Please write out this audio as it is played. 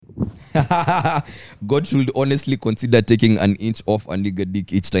God should honestly consider taking an inch off a nigga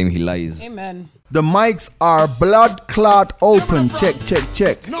dick each time he lies. Amen. The mics are blood clot open. Check, check,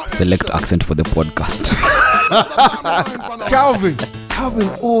 check. Select accent for the podcast. Calvin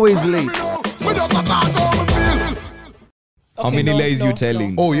always late. How many lies you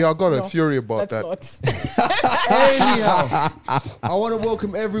telling? Oh yeah, I got a theory about that. Anyhow, I want to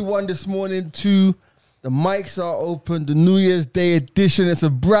welcome everyone this morning to The Mics Are Open, the New Year's Day edition. It's a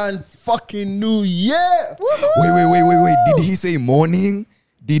brand fucking new year. Wait. Did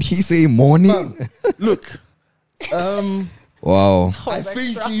he say morning? Look, wow. I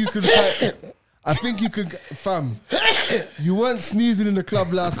think you could, fam. You weren't sneezing in the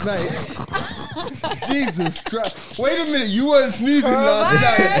club last night. Jesus Christ. Wait a minute, you weren't sneezing last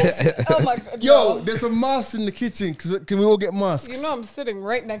night. Oh my God. Yo, no. there's a mask in the kitchen. Can we all get masks? You know I'm sitting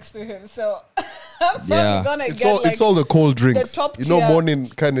right next to him, so I'm Yeah. gonna It's get all it's all the cold drinks. top You know, tier- morning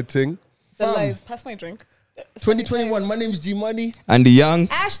kind of thing. the Fam. lies. Pass my drink. 2021, my name's G Money. And the young?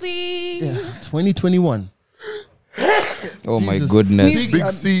 Ashley. Yeah, 2021. Oh my Jesus. goodness. Sneeze. Big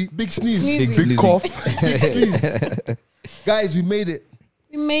C, Big sneeze. Sneezy. Big big cough. Big sneeze. Guys, we made it.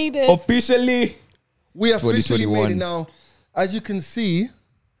 We made it. Officially. We officially 2021. made it now. As you can see,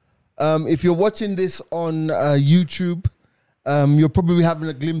 if you're watching this on YouTube, you're probably having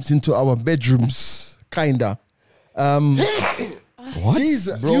a glimpse into our bedrooms, kinda. What?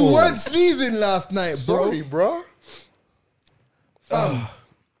 Jesus, Bro. you weren't sneezing last night, bro. Sorry, bro.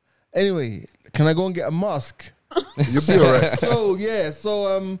 Anyway, can I go and get a mask? You'll be alright.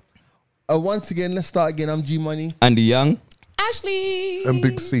 So once again, let's start again. I'm G Money. And the young? Ashley. And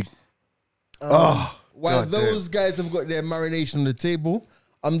Big C. While God those guys have got their marination on the table,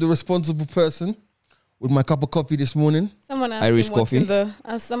 I'm the responsible person with my cup of coffee this morning. Someone asked Irish him what's coffee? in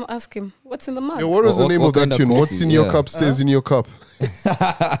the. Someone ask him what's in the mug. Yeah, what was the What- name what of that kind of tune? What's coffee? in your Yeah. cup stays in your cup.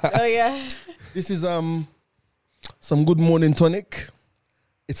 Oh yeah. This is some good morning tonic.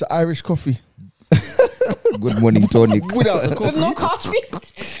 It's an Irish coffee Good morning, tonic. without the With coffee. no coffee.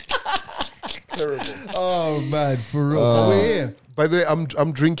 Oh man, for real. But we're here. By the way,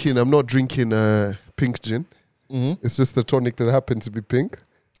 I'm drinking. I'm not drinking pink gin. It's just the tonic that happened to be pink.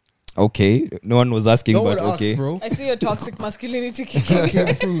 Okay. No one was asking, No but one okay. asked, bro. I see your toxic masculinity kicking. That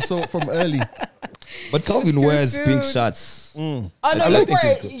came through so from early. But Calvin It's too wears pink soon. shirts. Oh no, I you like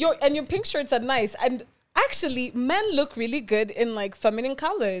wear it. your pink shirts are nice, and actually, men look really good in like feminine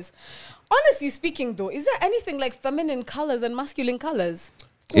colors. Honestly speaking, though, is there anything like feminine colors and masculine colors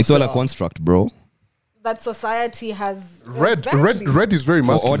It's all a there are. construct, bro. that society has? Red Exactly. is very For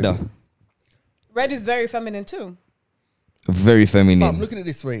masculine. order. Red is very feminine too. Very I'm feminine. looking at it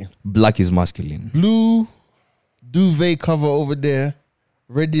this way. Black is masculine. Blue duvet cover over there.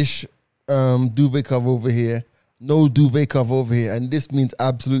 Reddish duvet cover over here. No duvet cover over here. And this means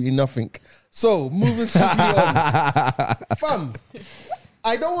absolutely nothing. So, moving swiftly on. Fam,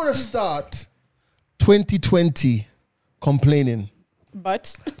 I don't want to start 2020 complaining.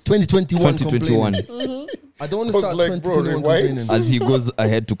 But 2021 2021. complaining. I don't want to I was start like, bro, 2021 rewind. complaining. As he goes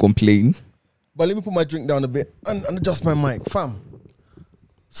ahead to complain. But let me put my drink down a bit and adjust my mic. Fam.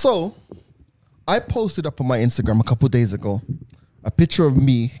 So, I posted up on my Instagram a couple days ago a picture of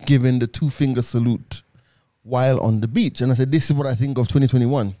me giving the 2-finger salute while on the beach. And I said, this is what I think of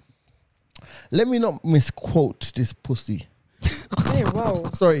 2021. Let me not misquote this pussy. hey, wow,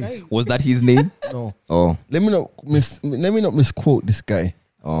 Sorry. Hey. Was that his name? No. Oh. Let me not misquote this guy.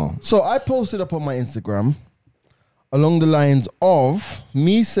 Oh. So I posted up on my Instagram along the lines of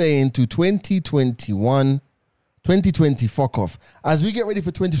me saying to 2020, fuck off. As we get ready for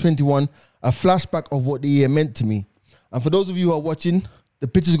 2021, a flashback of what the year meant to me. And for those of you who are watching, the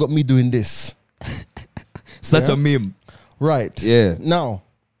picture's got me doing this. Such Yeah. a meme. Right. Yeah. Now,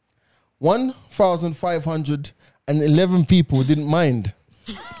 1,511 people didn't mind.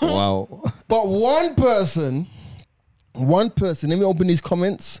 Wow. But one person, let me open these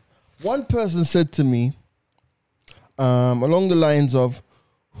comments. One person said to me, along the lines of,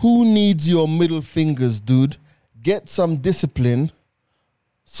 who needs your middle fingers, dude? Get some discipline.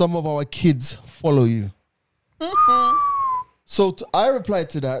 Some of our kids follow you. So I replied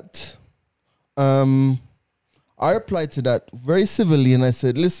to that. I replied to that very civilly, and I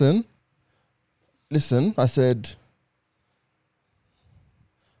said, listen, I said,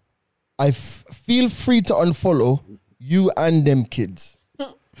 feel free to unfollow you and them kids.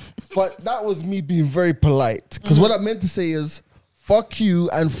 But that was me being very polite. Because what I meant to say is, fuck you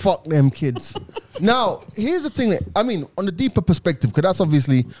and fuck them kids. Now, here's the thing. I mean, on the deeper perspective, because that's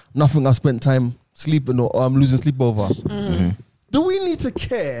obviously nothing I spent time sleeping or I'm losing sleep over. Do we need to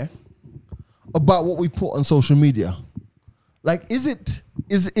care about what we put on social media? Like, is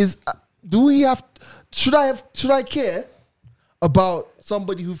do we have? Should I care about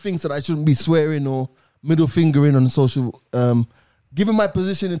somebody who thinks that I shouldn't be swearing or middle fingering on social? Given my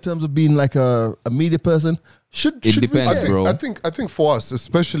position in terms of being like a media person, should depends, we care? bro. I think for us,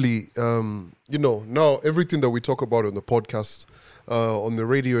 especially, now everything that we talk about on the podcast, on the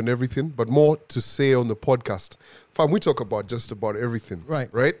radio and everything, but more to say on the podcast. Fam, we talk about just about everything.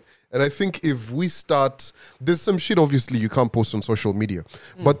 Right? And I think if we start, there's some shit obviously you can't post on social media,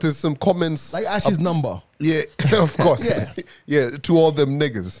 but there's some comments. Like Ash's number. Yeah, of course. Yeah, to all them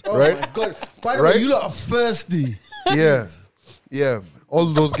niggas, right? Oh my God. By the way, Right? you lot are thirsty. Yeah. All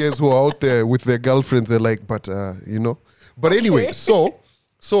those guys who are out there with their girlfriends, they're like, but But anyway, so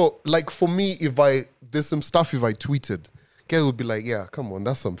like for me, there's some stuff if I tweeted, guys would be like, yeah, come on,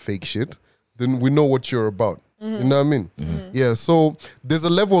 that's some fake shit. Then we know what you're about. You know what I mean? Yeah. So there's a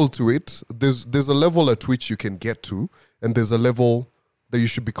level to it. There's a level at which you can get to, and there's a level that you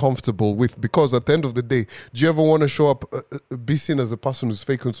should be comfortable with. Because at the end of the day, do you ever want to show up, be seen as a person who's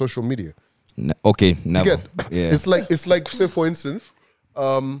fake on social media? Okay, never. Yeah. It's like say for instance,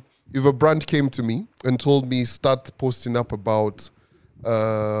 if a brand came to me and told me start posting up about,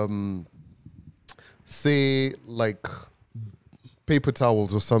 say like paper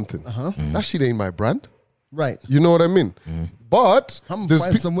towels or something. That shit ain't my brand. Right. You know what I mean? But I'm there's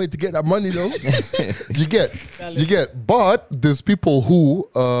find some way to get that money though. you get. But there's people who'll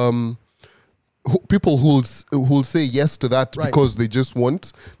say yes to that because they just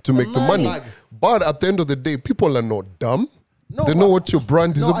want to make the money. But at the end of the day, people are not dumb. No, they know what your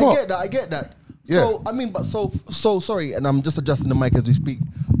brand is about. I get that. Yeah. So I mean, but so sorry, and I'm just adjusting the mic as we speak.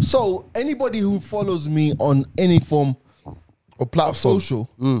 So anybody who follows me on any form Or platform. social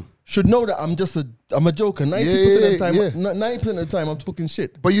should know that I'm a joker. 90% of the time, 90% of the time, I'm talking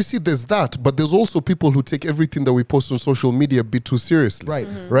shit. But you see, there's that. But there's also people who take everything that we post on social media a bit too seriously. Right.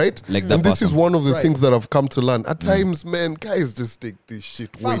 Right? Like that and this is person. one of the Right. things that I've come to learn. At times, man, guys just take this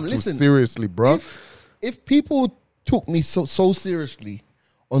shit way Fam, too listen, seriously, bro. If people took me so seriously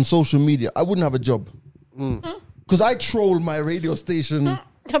on social media, I wouldn't have a job. Because I troll my radio station a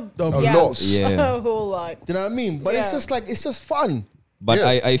lot. Yeah. A whole lot. Do you know what I mean? But it's just fun. But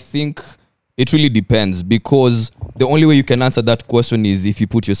Yeah. I think it really depends, because the only way you can answer that question is if you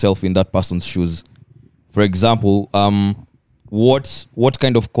put yourself in that person's shoes. For example, what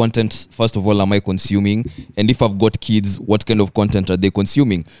kind of content, first of all, am I consuming? And if I've got kids, what kind of content are they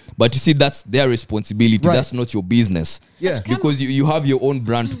consuming? But you see, that's their responsibility. Right. That's not your business. Yeah. Because you have your own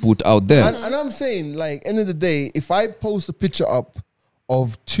brand to put out there. And I'm saying, like, end of the day, if I post a picture up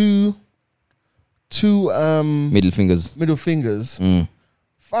of two Middle fingers. middle fingers,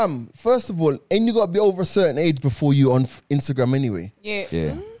 fam, first of all, and you got to be over a certain age before you on Instagram anyway.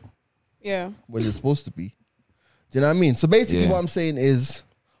 Yeah. Yeah. Well, you're supposed to be. Do you know what I mean? So basically, what I'm saying is,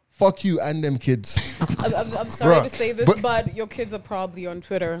 fuck you and them kids. I'm sorry Bruh, to say this, but your kids are probably on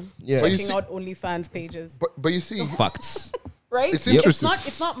Twitter Yeah. But you checking see- out OnlyFans pages. But you see, Facts. Right? It's interesting.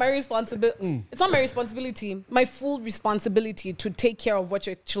 It's not my responsibility. It's not my responsibility. My full responsibility to take care of what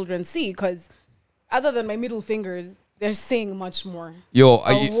your children see, because other than my middle fingers, they're saying much more. Yo,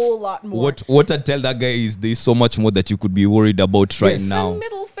 A whole lot more. What I tell that guy is there's so much more that you could be worried about right Yes. now And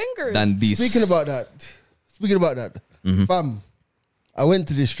middle fingers. than this. Speaking about that, fam, I went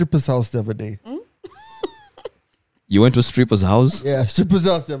to the stripper's house the other day. You went to a stripper's house? Yeah, stripper's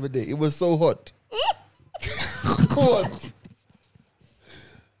house the other day. It was so hot. What?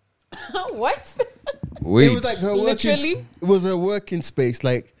 What? Wait. It was like her working. Literally? It was her working space.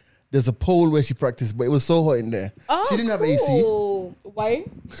 Like there's a pole where she practiced, but it was so hot in there. Oh, She didn't have AC. cool. Why?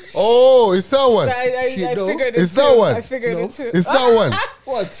 oh, it's that one. I She I know. figured it Is too. that one? I figured No. it too. It's that one.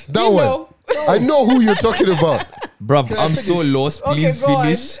 What? That You one. know. I know who you're talking about. Bruv, Can I I'm so finish? lost. Okay, Please go on.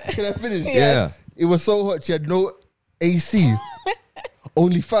 finish. Can I finish? Yes. Yeah. It was so hot. She had no AC.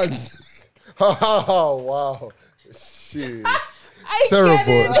 Only fans. Oh, wow. Shit. I Terrible.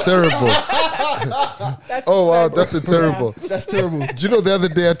 get it. Terrible. That's, Oh, wow. That's a terrible. That's terrible. Do you know the other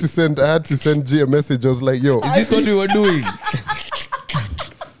day I had to send G a message. I was like, yo. Is this what we were doing?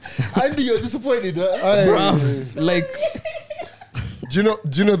 I knew you're disappointed. Huh? Bruv, like, Do you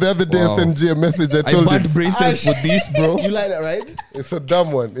know the other day Wow. I sent G a message. I I told banned him brain cells for this, bro. You like that, right? it's a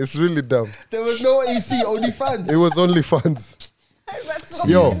dumb one. It's really dumb. There was no AC, only fans. It was only fans. That's so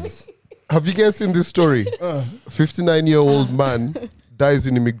Yo, funny. have you guys seen this story? 59-year-old man dies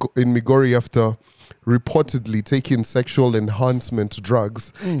in Migori after reportedly taking sexual enhancement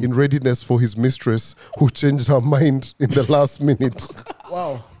drugs in readiness for his mistress, who changed her mind in the last minute.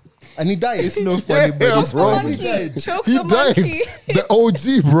 Wow. And he died. It's no funny, but it's bro. funny. He died. Choke He the died. monkey. The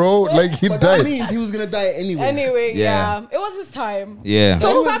OG, bro. Like he But that died. means he was gonna die anyway. Anyway, Yeah. yeah. It was his time. Yeah. He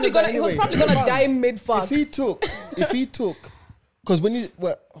was was probably gonna gonna. die He was anyway. probably gonna Fam, die mid fuck. If he took, because when you,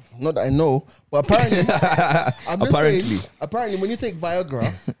 well, not that I know, but apparently, I'm just Apparently. saying, apparently when you take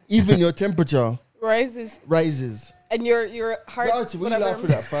Viagra, even your temperature Rises rises. and your heart. What else? What are you whatever.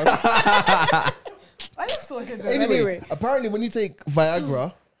 laughing at, fam? I just wanted to. Anyway, apparently when you take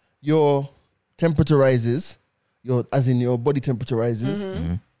Viagra, your temperature rises, as in your body temperature rises,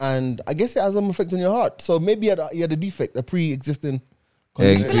 and I guess it has some effect on your heart. So maybe he had a defect, a pre-existing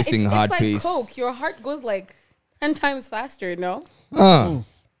condition. Increasing it's heart like pace. Coke. Your heart goes like 10 times faster. No, Ah.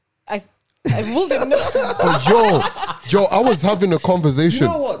 I ruled it. No. Yo, I was having a conversation.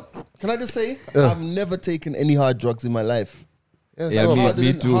 You know what? Can I just say, I've never taken any hard drugs in my life. Yes, Yeah, so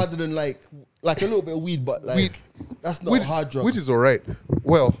me too. Harder than like a little bit of weed, but like Weed. that's not Which, a hard drug. which is all right.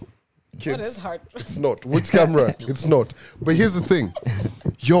 Well, kids, What is hard? it's not. Which camera? It's not. But here's the thing.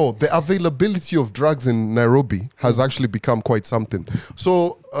 Yo, the availability of drugs in Nairobi has actually become quite something.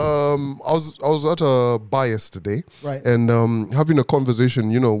 So I was at a bar yesterday, Right. and having a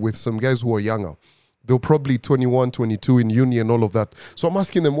conversation, with some guys who are younger. They were probably 21, 22 in uni and all of that. So I'm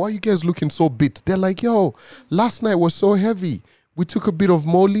asking them, why are you guys looking so bit? They're like, yo, last night was so heavy. We took a bit of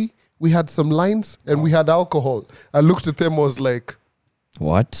molly, we had some lines, and we had alcohol. I looked at them, was like,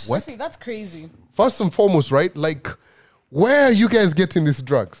 What? See, that's crazy. first and foremost, right? Like, where are you guys getting these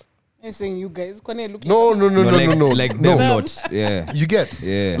drugs? I'm saying you guys. No. Like no. them lot. Yeah. You get?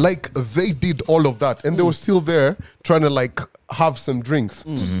 Yeah. Like, they did all of that, and they were still there trying to, like, have some drinks.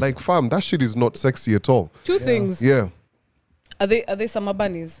 Like, fam, that shit is not sexy at all. Two things. Yeah. Are they summer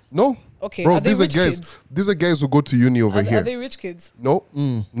bunnies? No. Okay, Bro, are they these are rich guys. kids? These are guys who go to uni over Are here. they rich kids? No.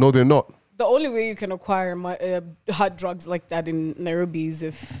 No, they're not. The only way you can acquire hard drugs like that in Nairobi is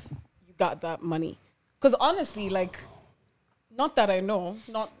if you got that money. Because honestly, like, not that I know,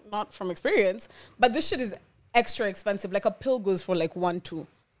 not from experience, but this shit is extra expensive. Like a pill goes for like 1-2.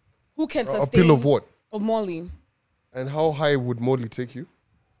 Who can sustain A pill of what? Of Molly. And how high would Molly take you?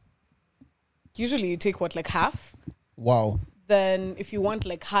 Usually you take what, like half? wow. Then if you want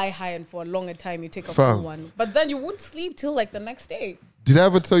like high and for a longer time, you take a Fam. full one. But then you won't sleep till like the next day. Did I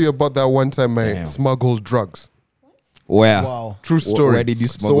ever tell you about that one time I Damn. smuggled drugs? Where? Wow. True story. Where did you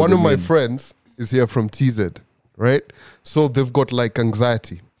So smuggle one of them my in? friends is here from TZ, right? So they've got like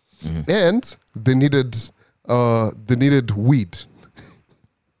anxiety, and they needed weed.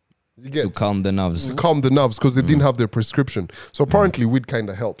 You get To calm the nerves. to calm the nerves because they didn't have their prescription. So apparently weed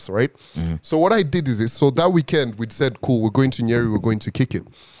kind of helps, right? So what I did is this. So that weekend we'd said, cool, we're going to Nyeri, we're going to kick it.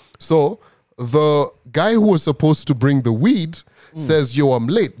 So the guy who was supposed to bring the weed says, yo, I'm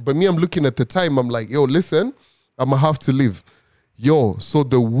late. But me, I'm looking at the time. I'm like, yo, listen, I'm going to have to leave. Yo, so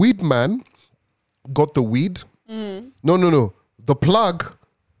the weed man got the weed. No. The plug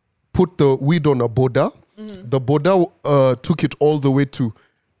put the weed on a boda. The boda took it all the way to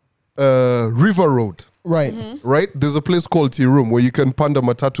River Road. Right. Right? There's a place called Tea Room where you can panda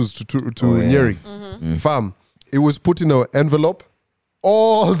matatus to yeah. Nyeri. Fam, it was put in an envelope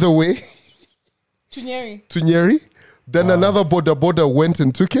all the way Chunyeri. to Nyeri. Then another boda went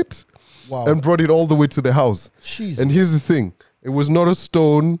and took it Wow. and brought it all the way to the house. Jesus. And here's the thing. It was not a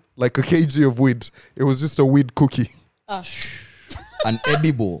stone, like a kg of weed. It was just a weed cookie. An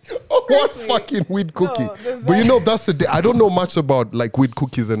edible. Oh, what Seriously? fucking weed cookie? there's But you know, that's the day. I don't know much about like weed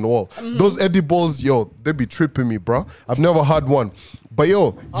cookies and all. Those edibles, yo, they be tripping me, bro. I've never had one. But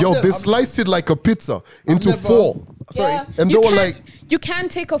yo, they sliced it like a pizza into never- 4. Sorry. Yeah. And You they were can't- like- you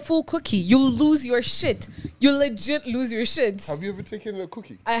can't take a full cookie. You'll lose your shit. You legit lose your shit. Have you ever taken a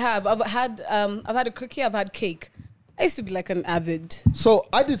cookie? I have. I've had a cookie. I've had cake. I used to be like an avid. So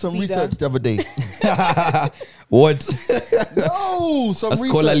I did some Leader. research the other day. What? No, some A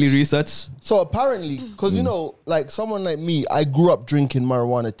scholarly research. research? So apparently, because you know, like someone like me, I grew up drinking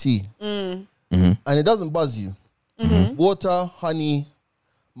marijuana tea, and it doesn't buzz you. Water, honey,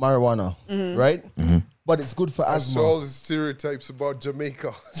 marijuana, right? But it's good for So asthma. all the stereotypes about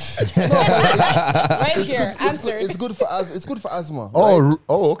Jamaica. Right here, It's answered. good, it's good for asthma. right?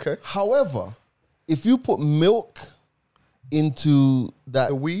 Oh, okay. However, if you put milk into that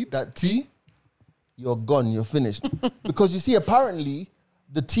The weed? that tea, you're gone. You're finished. Because you see, apparently,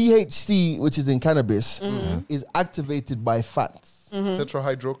 the THC, which is in cannabis, is activated by fats.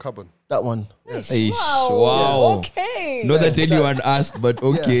 Tetrahydrocarbon. That one. Eish, Wow. wow. Okay. Not that anyone asked, but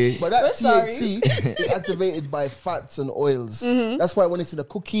okay. Yeah. But that We're sorry. THC is activated by fats and oils. That's why when it's in the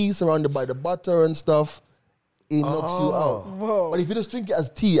cookies surrounded by the butter and stuff, it knocks you out. Whoa. But if you just drink it as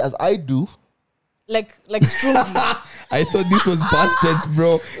tea, as I do, Like strungy. I thought this was past tense,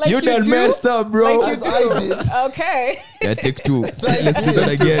 bro. Like you you done do? messed up, bro. Like As I did. Okay. Yeah, take two. like Let's do that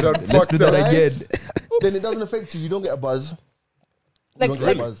this. again. Done Let's fucked do that up, right? again. Then it doesn't affect you. You don't get a buzz. Like don't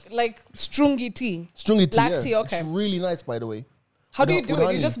get a buzz. like strungy tea. Stringy tea. Black Yeah. tea, okay. It's really nice, by the way. How do you With do it?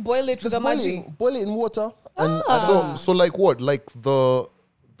 honey. You just boil it with Just a boil it in water. And So like what? Like the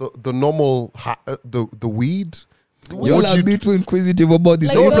normal the weed. Y'all are a bit too inquisitive about this.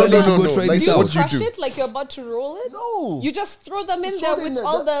 Like Are you the- planning No, to no, go no. try Like this Do you out? what you crush do? it like you're about to roll it? no. You just throw them in Just there throw it in with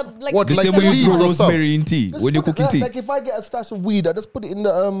there. all the like. What, The like same the way you leaves throw or something? rosemary in tea Just when you're put it cooking tea. Like if I get a stash of weed, I just put it in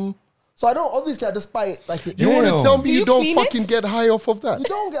the So I don't obviously I just buy it like it. You want to Damn. tell me Do you you don't clean fucking it? get high off of that? You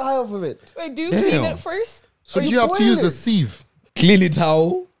don't get high off of it. Wait, do you clean Damn. it first? So Or do you you have to boil use a it. sieve? Clean it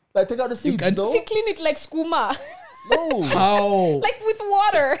how? Like take out the seeds. can't- No, See, clean it like skooma, no, How? like with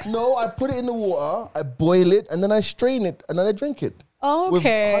water. no. I put it in the water. I boil it and then I strain it and then I drink it. With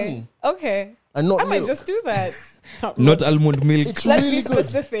Okay. honey. Okay. And not I might milk. just do that. Not almond milk. It's Let's really be good.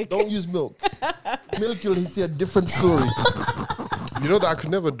 specific. Don't use milk. Milk, you'll see a different story. You know that I could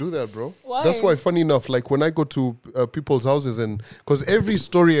never do that, bro. Why? That's why, funny enough, like when I go to people's houses and because every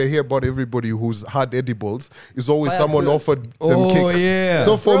story I hear about everybody who's had edibles is always By someone accident. offered them Oh, cake. yeah.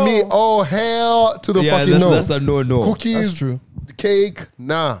 So for Bro. me, oh hell to the Yeah, fucking no. that's a no. Cookies, That's true. cake,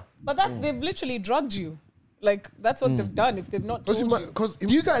 nah. But that they've literally drugged you. Like that's what they've done. If they've not told you. Because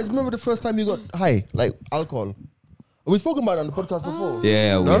Do you guys remember the first time you got high, like alcohol? We spoken about it on the podcast before.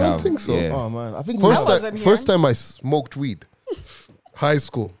 Yeah, we I don't have. think so. Yeah. Oh man, I think we First have. wasn't here. first time I smoked weed, high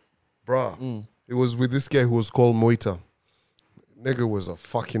school, bruh. It was with this guy who was called Moita. Nigga was a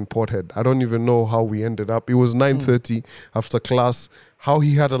fucking pothead. I don't even know how we ended up. It was 9:30 after class. How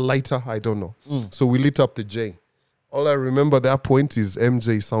he had a lighter, I don't know. So we lit up the J. All I remember at that point is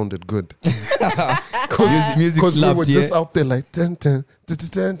MJ sounded good. Music Because we were slapped, just yeah. out there like, dun, dun, dun, dun,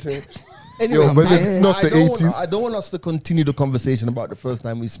 dun, dun. Anyway, Yo, but it's not the don't 80s. I don't want us to continue the conversation about the first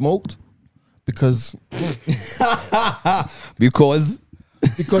time we smoked because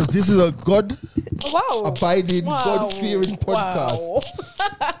Because this is a God Wow. abiding, Wow. God fearing podcast. Wow.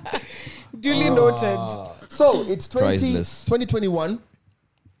 Duly noted. So it's Priceless. 2021.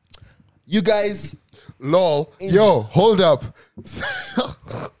 You guys, Lol. Yo, hold up.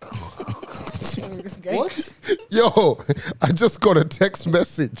 This guy. what? Yo, I just got a text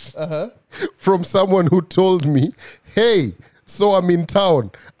message from someone who told me, hey, so I'm in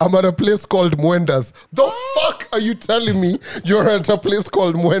town. I'm at a place called Mwenda's. The fuck are you telling me you're at a place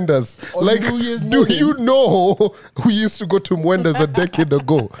called Mwenda's? On Like, New Year's do morning. you know we used to go to Mwenda's a decade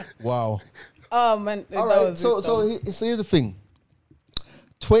ago? Wow. Oh man. All that right. was So it, so though. here's the thing.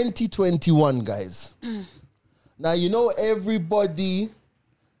 2021, guys. Now you know everybody.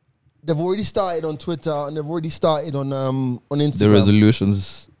 They've already started on Twitter and they've already started on Instagram. the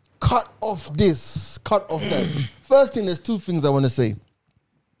resolutions. Cut off this, cut off that. First thing, there's two things I want to say.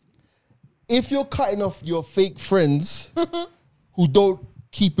 If you're cutting off your fake friends who don't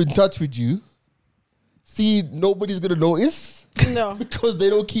keep in touch with you, see, nobody's gonna notice No. because they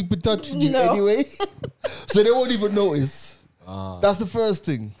don't keep in touch with you No. anyway. So they won't even notice. That's the first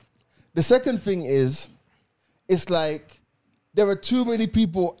thing. The second thing is, it's like there are too many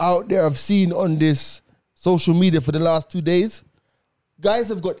people out there I've seen on this social media for the last 2 days. Guys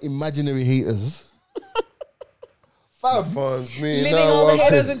have got imaginary haters. Fam, Funds me Living now, all the okay.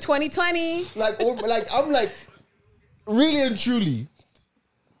 haters in 2020. I'm like, really and truly,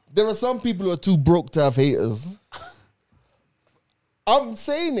 there are some people who are too broke to have haters. I'm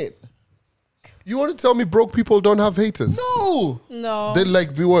saying it. You want to tell me broke people don't have haters? No. No. They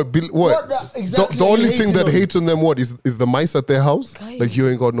like be what? What the- exactly the are you only thing hating that on? hates on them what is the mice at their house? Guys. Like you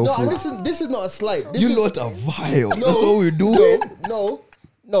ain't got no No, food. and this is not a slight. This You is, lot are vile. No, That's all we do. No.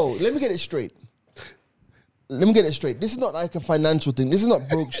 Let me get it straight. This is not like a financial thing. This is not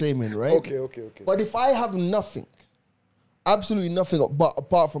broke shaming, right? Okay. But if I have nothing, absolutely nothing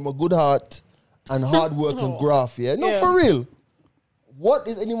apart from a good heart and hard work and graft, yeah? No, Yeah. for real. What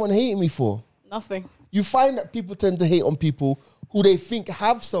is anyone hating me for? Nothing. You find that people tend to hate on people who they think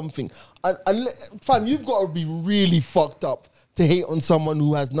have something. And fam, you've got to be really fucked up to hate on someone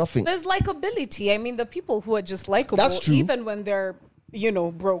who has nothing. There's likability. I mean, the people who are just likable, That's true. even when they're,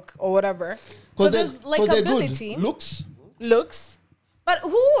 broke or whatever. So there's they're likability. good. Looks. But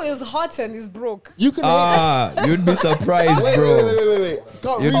who is hot and is broke? You can hate. You'd be surprised, Wait, bro. wait.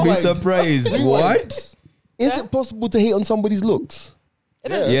 Can't You'd be rewind. surprised. Rewind. What? Is it possible to hate on somebody's looks?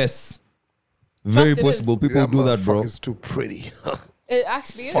 It is. Yes. Very it is. possible. People do that, bro. It's too pretty. It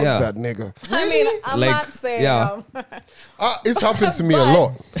actually is. Fuck Yeah. that nigga. I mean, I'm Like, not saying. yeah. It's happened to me a But-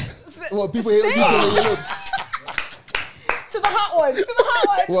 lot. Well, people hate on people with looks. To the hot ones. To the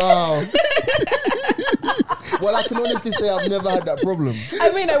hot ones. Wow. Well, I can honestly say I've never had that problem.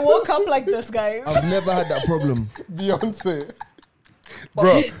 I mean, I woke up like this, guys. I've never had that problem. Beyonce. But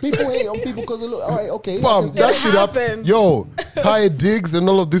Bro. people hate on people because they look, all right, okay. I Fam, can see that It shit up. happens. Yo, Ty Diggs and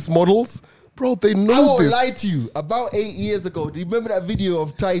all of these models, bro, they I know won't this. lie to you. About 8 years ago, do you remember that video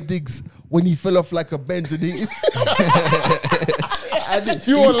of Ty Diggs when he fell off like a bench and he and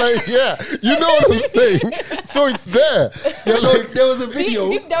You were like, yeah, you know what I'm saying. So it's there. You're so like, there was a video.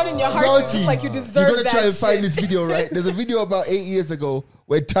 Deep down in your heart, it's Grouchy, like you deserve You're gonna that try and shit. find this video, right? There's a video about 8 years ago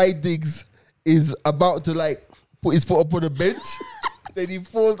where Ty Diggs is about to like put his foot up on the bench, then he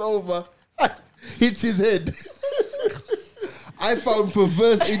falls over, hits his head. I found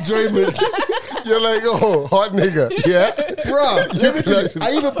perverse enjoyment. you're like, oh, hot nigga. Yeah. Bruh, You can actually-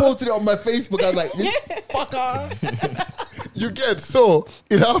 I even posted it on my Facebook. I was like, this fucker. You get, so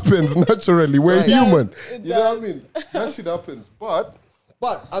it happens naturally. We're Right. human. It You know what I does. mean? That shit happens. But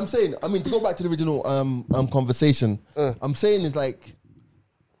But I'm saying, I mean, to go back to the original conversation, I'm saying is like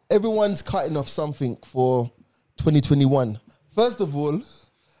everyone's cutting off something for 2021. First of all,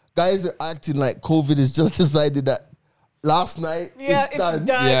 guys are acting like COVID has just decided that last night Yeah, it's done.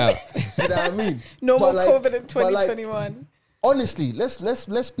 Yeah. You know what I mean? No more But like- COVID in but like, 2021. honestly,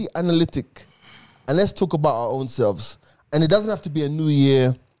 let's be analytic and let's talk about our own selves. And it doesn't have to be a new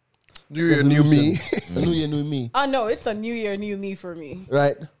year. New year, new me. resolution. A new year, new me. Oh no, it's a new year, new me for me.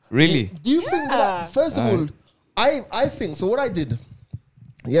 Right? Really? Do you think Yeah. that first of all, I think so? What I did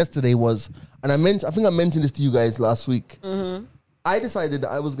yesterday was, and I think I mentioned this to you guys last week. I decided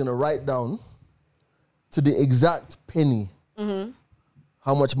that I was gonna write down to the exact penny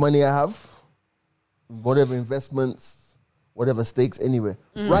how much money I have, whatever investments, whatever stakes, anyway.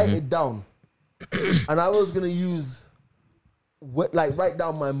 Write it down, and I was gonna use like write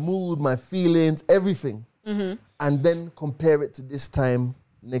down my mood, my feelings, everything, and then compare it to this time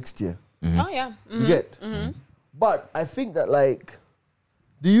next year. Oh yeah. You get? But I think that, like,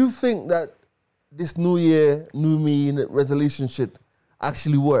 do you think that this new year, new me resolution shit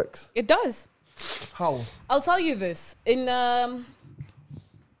actually works? It does. How? I'll tell you this. In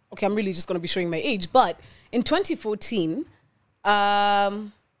okay, I'm really just gonna be showing my age, but in 2014,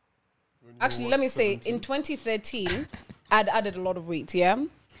 actually let me say in 2013, I'd added a lot of weight, yeah?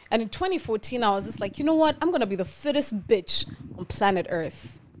 And in 2014, I was just like, you know what? I'm gonna be the fittest bitch on planet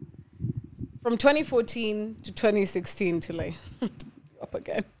Earth. From 2014 to 2016 to like up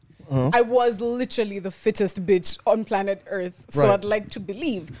again. I was literally the fittest bitch on planet Earth. So Right. I'd like to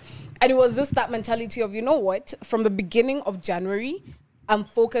believe. And it was just that mentality of, you know what? From the beginning of January, I'm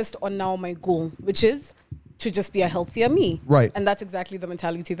focused on now my goal, which is to just be a healthier me. Right. And that's exactly the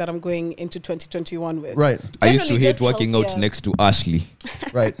mentality that I'm going into 2021 with. Right, I used to Generally hate just working out healthier. next to Ashley.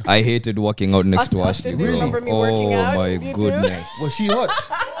 right. I hated working out next to Austin, Ashley. do you bro. remember me working out? Oh my You do? goodness. Was she hot?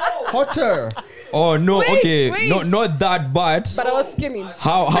 Hotter. Oh no, Wait, okay. wait. Not that bad. But I was skinny.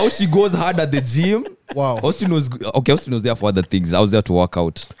 How she goes hard at the gym. Wow. Austin was okay. Austin was there for other things. I was there to work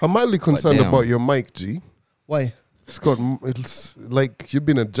out. I'm mildly concerned damn. about your mic, G. Why? It's like you've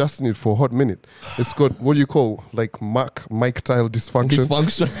been adjusting it for a hot minute. It's got, what do you call, like mic tile dysfunction?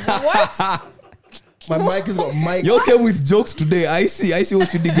 Dysfunction. What? My mic has got mic. Y'all came with jokes today. I see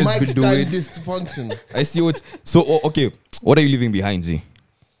what you niggas Mic been stand doing. dysfunction. I see what. So okay, what are you leaving behind, G?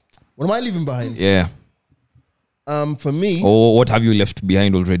 What am I leaving behind? Yeah. For me, Or what have you left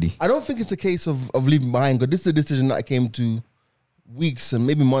behind already? I don't think it's a case of leaving behind, but this is a decision that I came to weeks and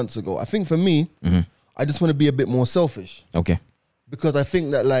maybe months ago. I think for me, I just want to be a bit more selfish Okay. because I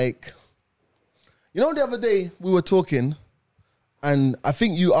think that, like, you know, the other day we were talking and I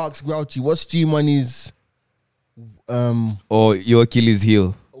think you asked Grouchy, what's G Money's Or your Achilles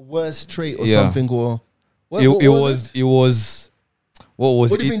heel. worst trait or Yeah. something? Or what, It what was. What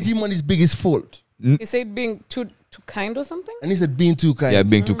was What do you it? think G Money's biggest fault? You said being too kind or something? And he said being too kind. Yeah,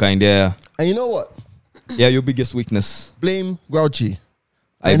 being too kind. Yeah. And you know what? Yeah, your biggest weakness. Blame Grouchy.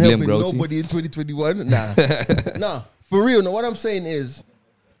 I Ain't blame helping Grouchy. nobody in 2021. Nah. Nah. For real. No, what I'm saying is,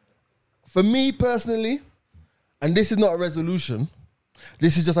 for me personally, and this is not a resolution,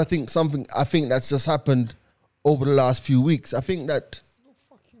 this is just, I think that's just happened over the last few weeks. I think that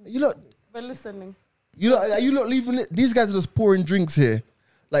you lot, But listening. are you not leaving it? These guys are just pouring drinks here.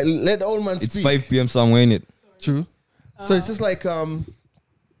 Like, let the old man It's speak. 5 p.m. somewhere in it. True. So it's just like,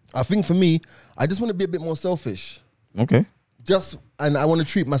 I think for me, I just want to be a bit more selfish. Okay. And I want to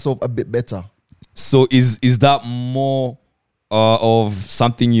treat myself a bit better. So is that more of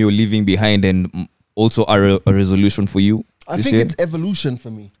something you're leaving behind and also a resolution for you? I This think year? it's evolution for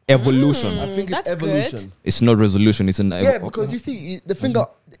me. Evolution. I think it's that's evolution. good. It's not resolution. It's an Yeah, because you see, the thing,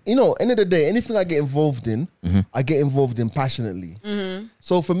 end of the day, anything I get involved in, I get involved in passionately.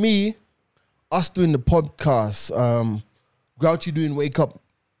 So for me, us doing the podcast, Grouchy doing wake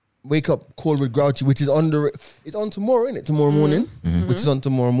up call with Grouchy, which is it's on tomorrow, isn't it? Tomorrow morning, which is on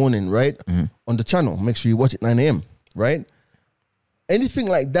tomorrow morning, right? On the channel. Make sure you watch it 9 a.m. Right? Anything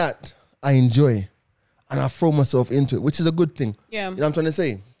like that, I enjoy, and I throw myself into it, which is a good thing. Yeah. You know what I'm trying to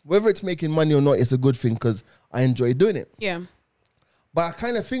say? Whether it's making money or not, it's a good thing because I enjoy doing it. Yeah. But I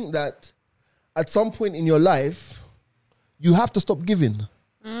kind of think that at some point in your life, you have to stop giving,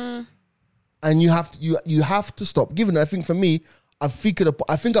 and you have to stop giving. I think for me, I think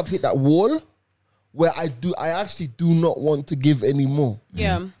I've hit that wall where I actually do not want to give anymore.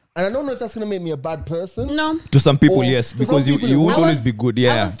 Yeah. And I don't know if that's gonna make me a bad person. No. To some people, Or yes, to because some people, you won't I always was- be good.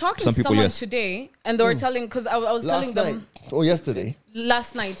 Yeah, I was talking some to people, someone yes. today, and they were telling, because I was Last telling night them or yesterday.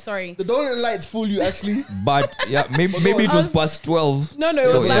 last night. Sorry. The don't let the lights fool you. Actually, But yeah, maybe it was past 12. No, it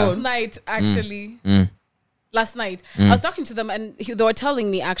So, was yeah. last night actually. Last night, I was talking to them, and they were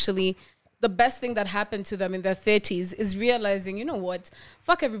telling me actually the best thing that happened to them in their 30s is realizing, you know what,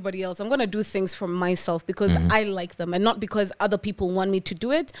 fuck everybody else. I'm gonna do things for myself because I like them, and not because other people want me to do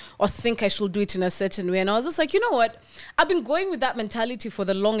it or think I should do it in a certain way. And I was just like, you know what, I've been going with that mentality for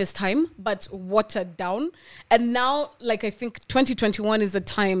the longest time, but watered down. And now, like, I think 2021 is the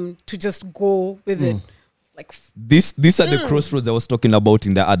time to just go with it. Like, These are the crossroads I was talking about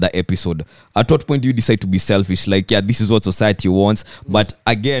in the other episode. At what point do you decide to be selfish? Like, yeah, this is what society wants. But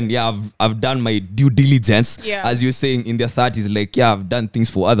again, yeah, I've done my due diligence. Yeah. As you're saying, in their 30s, like, yeah, I've done things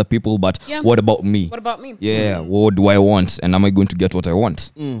for other people, but Yeah. what about me? what about me? Yeah, what do I want? And am I going to get what I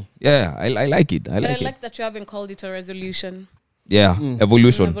want? Yeah, I like it. I But I like it. like that you haven't called it a resolution. Yeah,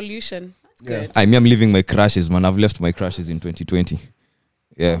 evolution. Evolution. That's Yeah. good. I mean, I'm leaving my crashes, man. I've left my crashes in 2020.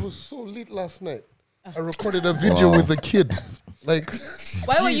 Yeah. I was so lit last night. I recorded a video with a kid. Like,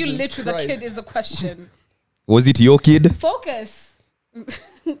 Why were you Jesus lit with Christ. a kid is the question. Was it your kid? Focus.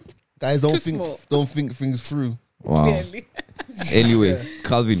 guys, Too don't small. think things through. Wow. Clearly. Anyway,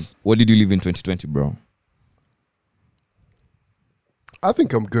 Calvin, what did you live in 2020, bro? I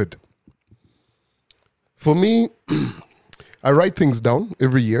think I'm good. For me, I write things down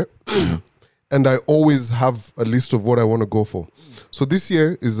every year, and I always have a list of what I want to go for. So this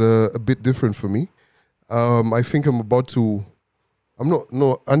year is a bit different for me. I think I'm about to.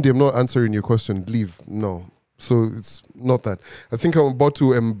 Andy, I'm not answering your question. Leave. No. So it's not that. I think I'm about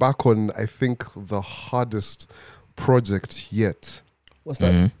to embark on, I think, the hardest project yet. What's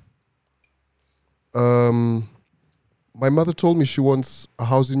that? My mother told me she wants a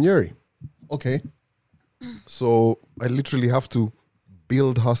house in Yeri. Okay, So I literally have to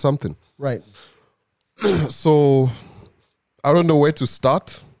build her something. right. So I don't know where to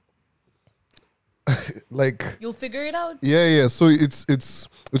start. Like, You'll figure it out. yeah. So it's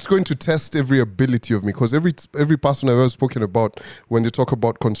going to test every ability of me, because every person I've ever spoken about, when they talk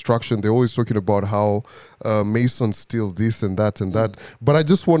about construction, they're always talking about how masons steal this and that and that. But I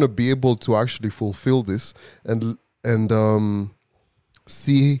just want to be able to actually fulfill this and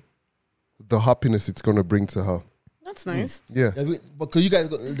see the happiness it's going to bring to her. That's nice. Yeah. Because you guys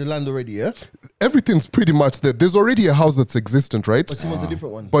got the land already, yeah? Everything's pretty much there. There's already a house that's existent, right? But she wants a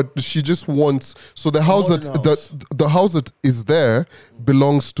different one. But she just wants, so the house that Modern house. the house that is there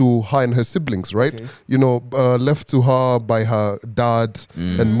belongs to her and her siblings, right? Okay. You know, left to her by her dad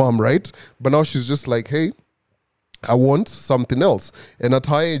and mom, right? But now she's just like, hey, I want something else. And at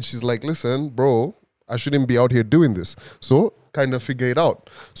her age, she's like, listen, bro, I shouldn't be out here doing this. So kind of figure it out.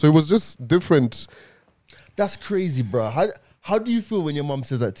 So it was just different. That's crazy, bro. How do you feel when your mom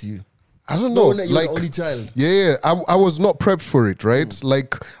says that to you? I don't know. Knowing that you're Like, the only child. yeah, I was not prepped for it, right?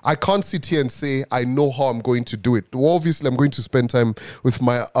 Like, I can't sit here and say I know how I'm going to do it. Well, obviously, I'm going to spend time with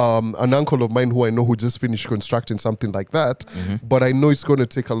my an uncle of mine who I know who just finished constructing something like that. But I know it's going to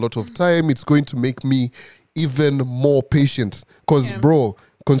take a lot of time. It's going to make me even more patient. Because, bro,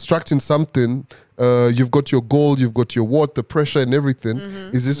 constructing something, you've got your goal, you've got your what, the pressure and everything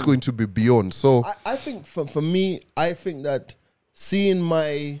is just going to be beyond. So, I think for me, I think that seeing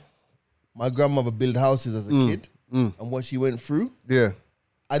my grandmother build houses as a kid and what she went through, yeah.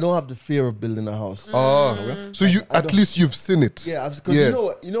 I don't have the fear of building a house. So you at least you've seen it. Yeah, because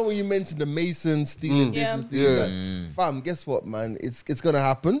you know when you mentioned the mason stealing this Yeah. and stealing that, fam, guess what, man? It's gonna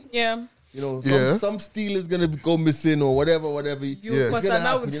happen. Yeah. You know, Yeah. some steal is gonna go missing or whatever. You Yeah. was It's gonna now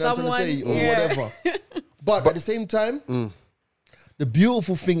happen, with you know what I'm trying to someone. say, or whatever. But at the same time, the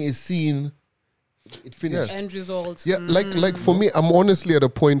beautiful thing is seeing it finish. End results. Yeah, like for me, I'm honestly at a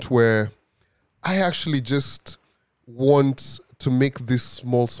point where I actually just want to make this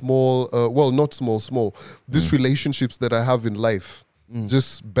small, not small, these relationships that I have in life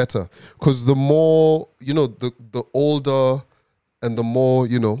just better. Because the more, the older and the more,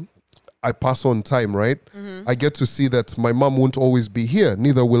 I pass on time, right? I get to see that my mom won't always be here.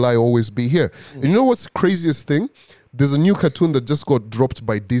 Neither will I always be here. And you know what's the craziest thing? There's a new cartoon that just got dropped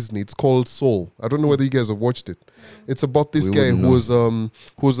by Disney. It's called Soul. I don't know whether you guys have watched it. It's about this guy who's a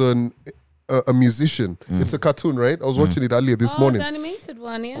musician. It's a cartoon, right? I was watching it earlier this morning. The animated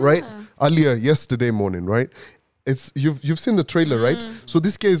one, yeah. Right? Earlier, yesterday morning, right? It's you've seen the trailer, right? So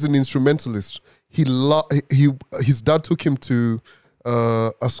this guy is an instrumentalist. His dad took him to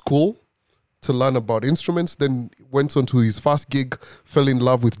a school to learn about instruments, then went on to his first gig, fell in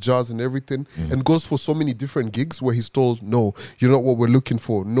love with jazz and everything, and goes for so many different gigs where he's told, no, you're not what we're looking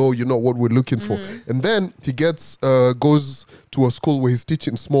for. No, you're not what we're looking for. And then he goes to a school where he's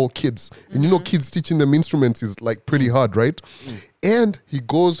teaching small kids. And kids teaching them instruments is like pretty hard, right? And he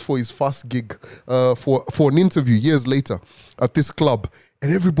goes for his first gig for an interview years later at this club.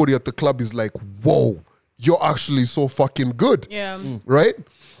 And everybody at the club is like, whoa, you're actually so fucking good. Yeah. Right?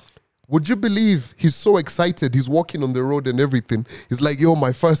 Would you believe he's so excited? He's walking on the road and everything. He's like, yo,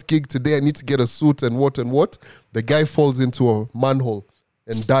 my first gig today. I need to get a suit and what and what. The guy falls into a manhole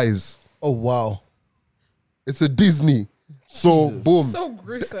and dies. Oh, wow. It's a Disney. So, boom. So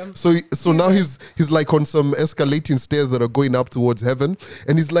gruesome. So now he's like on some escalating stairs that are going up towards heaven.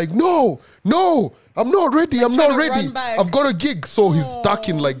 And he's like, no, I'm not ready. I'm not ready. I've got a gig. So he's stuck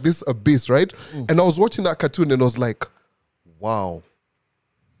in like this abyss, right? And I was watching that cartoon and I was like, wow.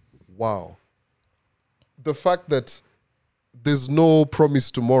 The fact that there's no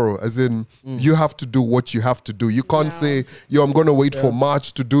promise tomorrow, as in you have to do what you have to do. You can't say, yo, I'm going to wait for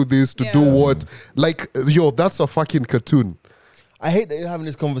March to do this, to do what. Like, yo, that's a fucking cartoon. I hate that you're having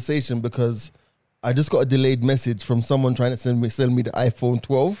this conversation because I just got a delayed message from someone trying to sell me the iPhone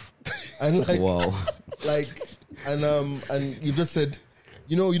 12. And like, Wow. And you just said,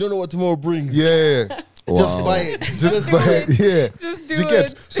 you don't know what tomorrow brings. Yeah. Just buy it. Just buy it. Yeah. Just do You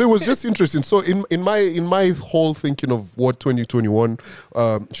get. it. So it was just interesting. So in my whole thinking of what 2021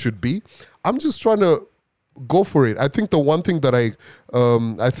 should be, I'm just trying to go for it. I think the one thing that I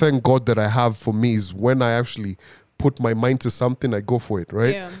thank God that I have for me is when I actually put my mind to something, I go for it,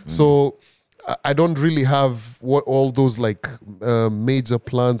 right? Yeah. So I don't really have what all those like major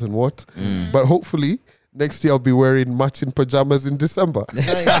plans and what, but hopefully next year I'll be wearing matching pajamas in December.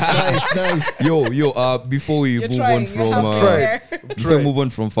 Nice. Yo, before we You're move trying. on from Before we move on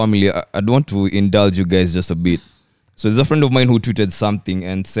from family, I'd want to indulge you guys just a bit. So there's a friend of mine who tweeted something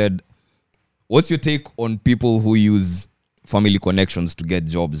and said, what's your take on people who use family connections to get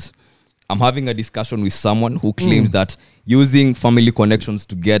jobs? I'm having a discussion with someone who claims that using family connections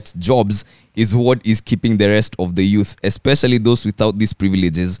to get jobs is what is keeping the rest of the youth, especially those without these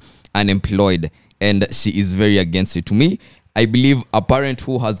privileges, unemployed. And she is very against it. To me, I believe a parent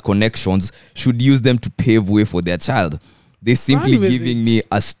who has connections should use them to pave way for their child. They're simply giving me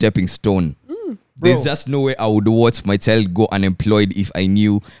a stepping stone. There's just no way I would watch my child go unemployed if I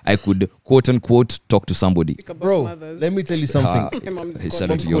knew I could, quote unquote, talk to somebody. Bro, let me tell you something. My mom's Shout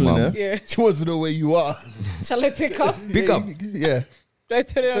calling. out to your mom. Yeah. She wants to know where you are. Shall I pick up? Pick up. Yeah. Do I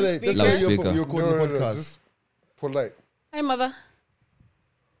put it on That's speaker? Loudspeaker. you're recording the podcast. Just polite. Hi, mother.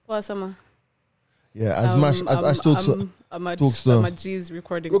 What's up? Yeah, as Ash talks to... I'm a G's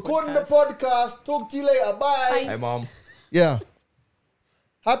recording Recording the podcast. Talk to you later. Bye. Hi, mom. Yeah.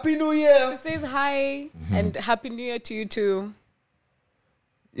 Happy New Year. She says hi and Happy New Year to you too.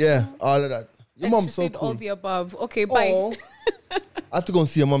 Yeah, all of that. Your And mom's she so said cool. all the above. Okay, bye. Aw. I have to go and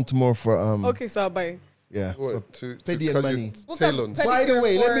see your mom tomorrow for Okay, so bye. yeah. for What, to Paddy and cut your Manny. tailons. Book a By the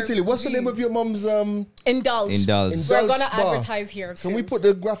way, let me for tell you, what's the G. name of your mom's Indulge. Indulge. We're Indulge gonna Spa? advertise here. Can we put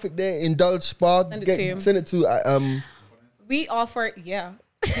the graphic there? Indulge Spa. Send it to you. Send it to We offer, yeah.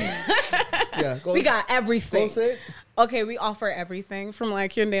 yeah. Go We on. got Go everything. on, say it. Okay, we offer everything from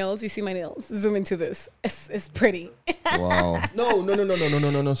like your nails. You see my nails? Zoom into this. It's pretty. Wow. No.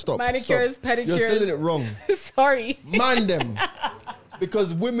 Stop. Manicures, Stop. pedicures. You're selling it wrong. Sorry. Man them.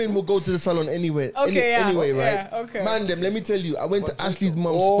 Because women will go to the salon anyway. Okay, yeah. Anyway, right? Yeah, okay. Man them. Let me tell you. I went to Ashley's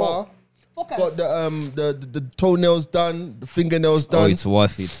mom's spa. Focus. Got the toenails done, the fingernails Oh, done. it's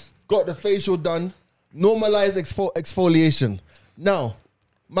worth it. Got the facial done. Normalized exfoliation. Now,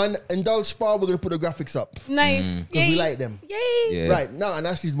 man, Indulge Spa, we're gonna put the graphics up Nice. because we like them. Yay. Yeah. Right now, and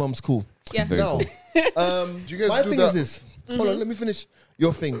Ashley's mom's cool. Yeah. Very Now, cool. Do you guys my do thing that? is this. Hold on, let me finish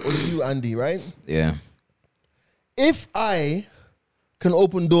your thing. Or you, Andy, right? Yeah. If I can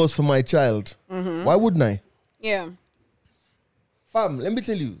open doors for my child, why wouldn't I? Yeah. Fam, let me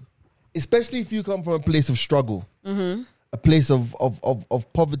tell you. especially if you come from a place of struggle, a place of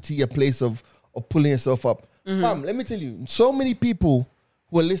poverty, a place of pulling yourself up. Fam, let me tell you, so many people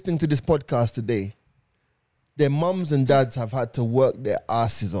who are listening to this podcast today, their mums and dads have had to work their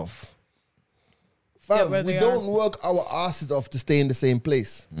asses off. Fam, we don't work our asses off to stay in the same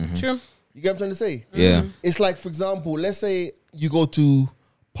place. True. You get what I'm trying to say? Yeah. It's like, for example, let's say you go to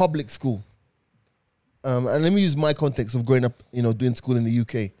public school. And let me use my context of growing up, doing school in the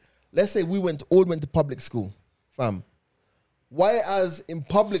UK. Let's say we all went to public school, fam. Why, as in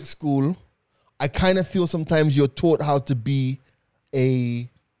public school, I kind of feel sometimes you're taught how to be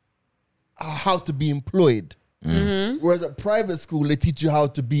employed. Whereas at private school, they teach you how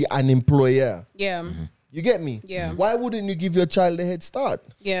to be an employer. Yeah. You get me? Yeah. Why wouldn't you give your child a head start?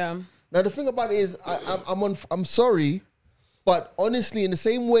 Yeah. Now the thing about it is, I'm sorry, but honestly, in the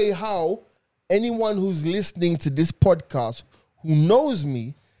same way how anyone who's listening to this podcast who knows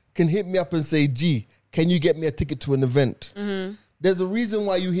me can hit me up and say, "G, can you get me a ticket to an event?" There's a reason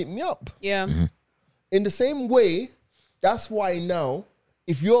why you hit me up. Yeah. In the same way, that's why now,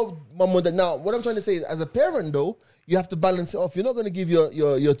 if your mom or dad, now what I'm trying to say is, as a parent though, you have to balance it off. You're not going to give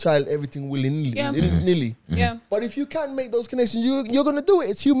your child everything willy-nilly. Yeah. But if you can't make those connections, you're going to do it.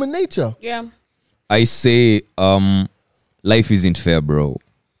 It's human nature. Yeah. I say life isn't fair, bro.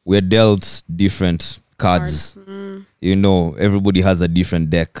 We're dealt different cards. Everybody has a different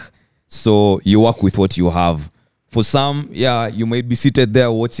deck. So you work with what you have. For some, you might be seated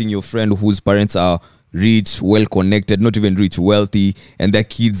there watching your friend whose parents are rich, well-connected, not even rich, wealthy, and their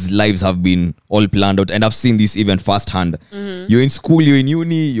kids' lives have been all planned out. And I've seen this even firsthand. You're in school, you're in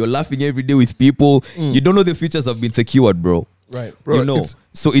uni, you're laughing every day with people. You don't know the futures have been secured, bro. Right. Bro,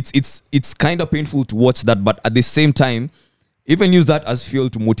 So it's kind of painful to watch that, but at the same time, even use that as fuel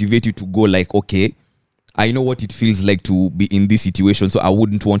to motivate you to go like, okay, I know what it feels like to be in this situation, so I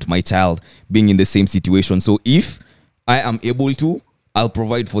wouldn't want my child being in the same situation. So if I am able to, I'll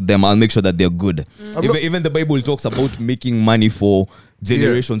provide for them. I'll make sure that they're good. Even the Bible talks about making money for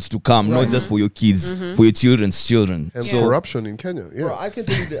generations to come, not just for your kids, for your children's children. And corruption in Kenya. Yeah. Bro, I can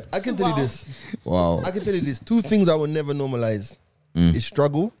tell you that. I can tell you this. Wow. I can tell you this. Two things I will never normalize is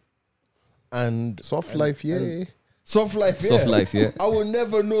struggle and Soft life, soft life. Yeah. Soft life, yeah. I will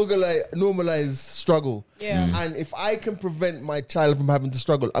never normalize struggle. Yeah. And if I can prevent my child from having to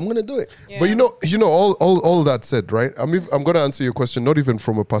struggle, I'm gonna do it. Yeah. But all that said, right? I'm going to answer your question, not even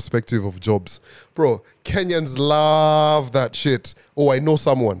from a perspective of jobs. Bro, Kenyans love that shit. Oh, I know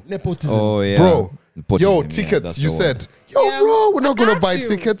someone. Nepotism. Oh, yeah. Bro, Nepotism, yo, yeah, tickets, that's you the said. word. Yo, Yeah, bro, we're not I going to got buy you.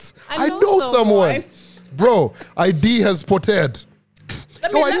 tickets. I know know someone. Bro, ID has potted.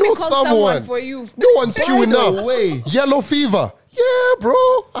 Let Yo, I me know call someone. for you. No one's queuing the up. way. Yellow fever. Yeah, bro,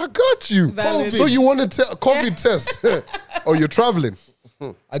 I got you. Valid. So you want to COVID test? Oh, you're traveling.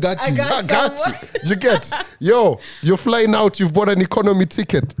 I got you. I got you. You get, you're flying out. You've bought an economy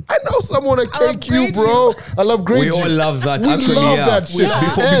ticket. I know someone at I'll KQ, upgrade bro. I'll upgrade We you. all love that. We Actually, love yeah. that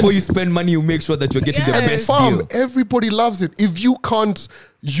shit. Before you spend money, you make sure that you're getting the Yes. best Fam, deal. everybody loves it. If you can't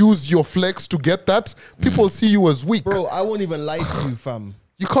use your flex to get that, people see you as weak. Bro, I won't even lie to you, fam.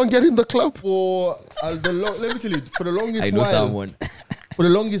 You can't get in the club. For let me tell you, for the longest I know while, someone. for the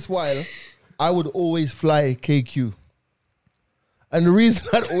longest while, I would always fly KQ. And the reason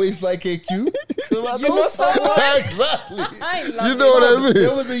I'd always fly KQ, I know someone? Exactly. I love You know what I mean?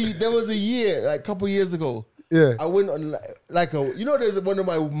 There was a year, like a couple years ago. Yeah. I went on there's one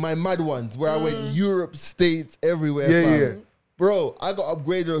of my mad ones where I went Europe, States, everywhere. Yeah, fam. yeah. Bro, I got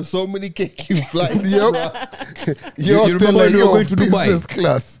upgraded on so many KQ flights. Yep. You remember when we were going to Dubai? Business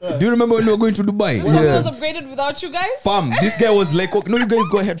class. Do you remember when we were going to Dubai? One of Yeah. those upgraded without you guys? Fam, this guy was like, okay, no, you guys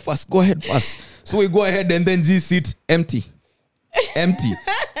go ahead first. So we go ahead and then G seat empty.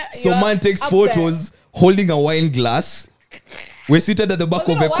 So You're man takes up photos holding a wine glass. We're seated at the back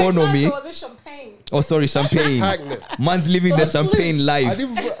Was of it a white economy. glass or was it champagne? Oh, sorry, champagne. Magnet. Man's living the Those champagne flutes. life. I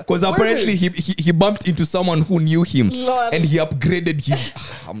didn't- Because wait a apparently he bumped into someone who knew him. Lord. And he upgraded his...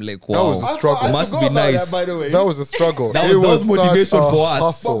 I'm like, That wow. was a struggle. I Must forgot be about nice. That, by the way. That was a struggle. That It was such motivation a for us.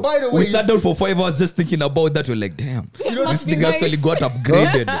 hustle. But by the way, We sat down for 5 hours just thinking about that. We're like, damn, It this must be nigga nice. actually got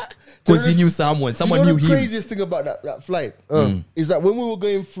upgraded. Because he knew someone. Someone you know knew the him. craziest thing about that flight is that when we were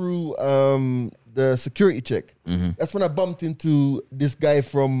going through the security check, that's when I bumped into this guy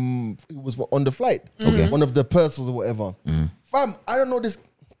who was on the flight. Okay. One of the purses or whatever. Fam, I don't know this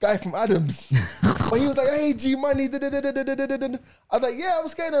guy from Adams. But he was like, hey, G Money. I was like, yeah,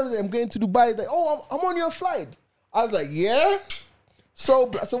 what's going on? I'm going to Dubai. He's like, oh, I'm on your flight. I was like, yeah? So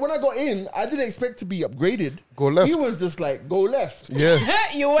when I got in, I didn't expect to be upgraded. Go left. He was just like, go left. Yeah.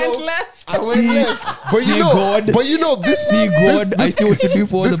 You went So, left. I went left. But you See know, God. this See God, I see what you do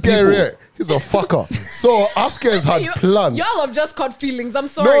for this the guy people. here, he's a fucker. So Askez had plans. Y'all have just caught feelings. I'm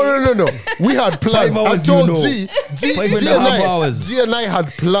sorry. No. We had plans. 5 hours, I told you know. G 5.5 hours. G and I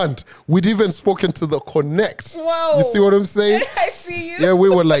had planned. We'd even spoken to the Connect. Whoa. You see what I'm saying? I see you. Yeah, we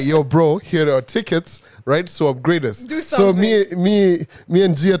were like, yo, bro, here are tickets, right? So upgrade us. Do So me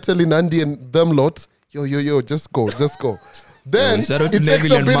and G are telling Andy and them lot, yo, just go. Then Yo, shout out to it takes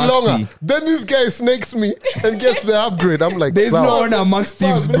Neville a and bit Maxi. longer. Then this guy snakes me and gets the upgrade. I'm like, There's "Sound." no honor amongst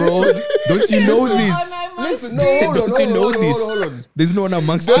thieves, bro. Don't you know this? Listen, no, hold on, Don't you know this? hold on. There's no honor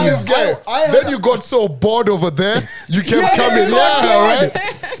amongst Then thieves. this guy, then you got so bored over there, you kept coming. yeah. Yeah,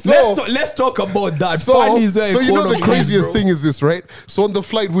 right? So, Let's talk about that. so, Fun is where so you know economy the is, craziest bro. thing is this, right? So on the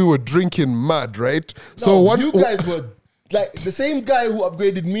flight we were drinking mad, right? So No, one you guys were like the same guy who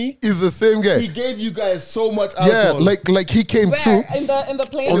upgraded me. is the same guy. He gave you guys so much Yeah, alcohol. like he came Where? through. In the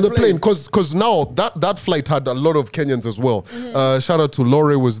plane? On the plane, because now that flight had a lot of Kenyans as well. Shout out to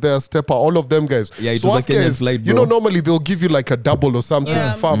Lore was there, Stepper, all of them guys. Yeah, it so was a Askez, Kenyan flight, you bro. know, normally they'll give you like a double or something.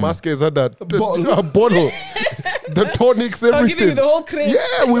 Yeah. Fam, Askez had that bottle. a bottle, the tonics, I'll everything. give you the whole crate.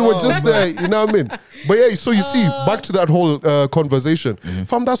 Yeah, we were just there. You know what I mean? But yeah, so you see, back to that whole conversation,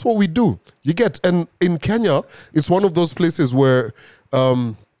 fam. That's what we do. You get, and in Kenya, it's one of those places where.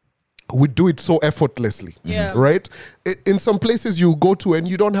 We do it so effortlessly, Yeah. right? In some places you go to and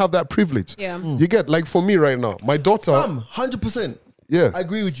you don't have that privilege. Yeah. You get, like for me right now, my daughter, 100%. Yeah. I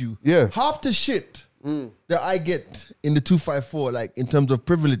agree with you. Yeah. Half the shit that I get in the 254, like in terms of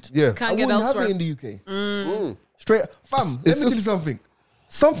privilege, Yeah. I Can't get wouldn't have elsewhere. it in the UK. Straight, fam. Let It's me tell you something.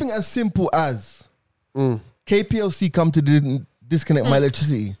 Something as simple as KPLC come to disconnect my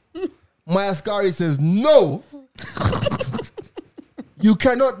electricity. My Ascari says no. You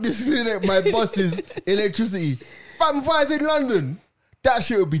cannot disconnect my bus's electricity. Fam, if I was in London, that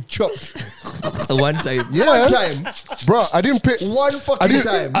shit would be chopped. One time. yeah, One time. bro, I didn't pay. One fucking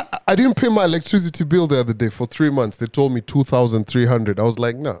time. I didn't pay my electricity bill the other day for 3 months. They told me 2,300. I was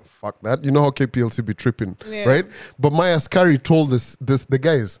like, nah, fuck that. You know how KPLC be tripping, Yeah. right? But my Ascari told the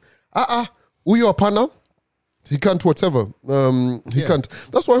guys, who you apana? He can't whatever. He can't.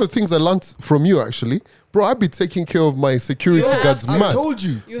 That's one of the things I learned from you, actually. Bro, I be taking care of my security You have guards, to. I man. told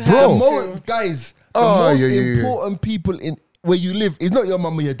you. You Bro, have to. guys, the Oh, most yeah, yeah, yeah. important people in where you live is not your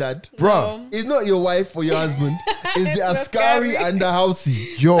mom or your dad. Bro, It's not your wife or your husband. It's the Ascari and the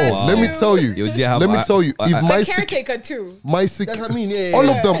housey. yo, That's let me true. tell you. Yo, Jay, have- Let me tell you. If my The sec- caretaker too. my That's what I mean. Yeah,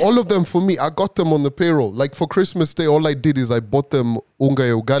 all of them for me, I got them on the payroll. Like for Christmas Day, all I did is I bought them unga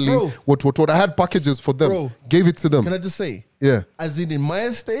ugali, Bro. what. I had packages for them. Bro. Gave it to them. Can I just say? Yeah. As in my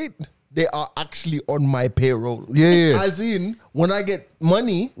estate, they are actually on my payroll. Yeah. As in, when I get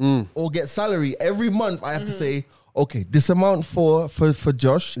money or get salary every month, I have to say, okay, this amount for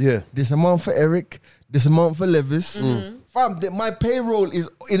Josh. Yeah. This amount for Eric. This amount for Levis. Fam, my payroll is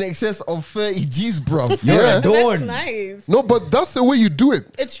in excess of 30 G's, bro. Yeah. That's Don't. nice. No, but that's the way you do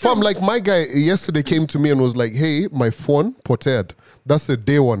it. It's Fam, true. like my guy yesterday came to me and was like, hey, my phone poted. That's the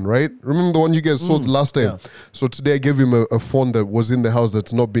day one, right? Remember the one you guys saw last time? Yeah. So today I gave him a phone that was in the house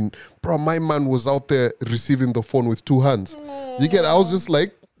that's not been. Bro, my man was out there receiving the phone with 2 hands. You get, I was just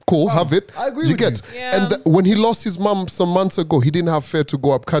like, cool, have it. I agree you with get. you. Yeah. And when he lost his mom some months ago, he didn't have fare to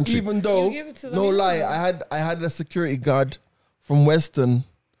go up country. Even though, You give it to them no lie, anyway. I had a security guard from Western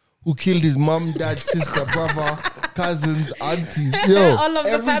who killed his mom, dad, sister, brother, cousins, aunties. Yo, All of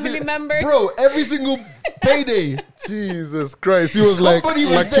the Every family si- members. Bro, every single payday. Jesus Christ. He was like, Somebody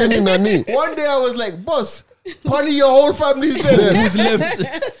was Kenny dead. Nani. One day I was like, boss, Kwani, your whole family's dead. Who's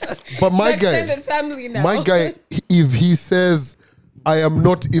left? But my guy, Extended family now. my guy, if he says, I am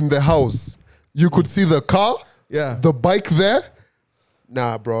not in the house, you could see the car, Yeah. the bike there.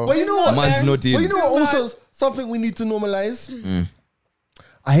 Nah, bro. But you know what? Man's not But you in. know what? Also, something we need to normalize.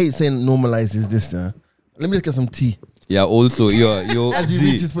 I hate saying normalize is this. Let me just get some tea. Yeah, also, your As he G,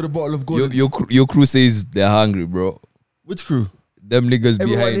 reaches for the bottle of gold. your crew says they're hungry, bro. Which crew? Them niggas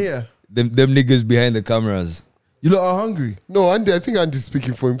Everyone behind. here. Them niggas behind the cameras. You lot are hungry. No, Andy, I think Andy's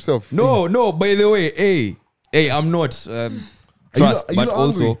speaking for himself. No, by the way, hey, I'm not. Trust, are you but not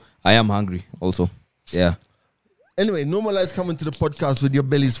also, hungry? I am hungry, also. Yeah. Anyway, normalize coming to the podcast with your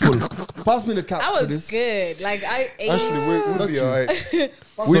bellies full. Pass me the cap That for was this. good. Like I ate. Actually, we'll Not be you. all right.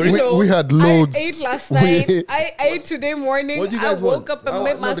 Sorry? we had loads. I ate last We- night. I ate today morning. What do you I guys woke want? up and I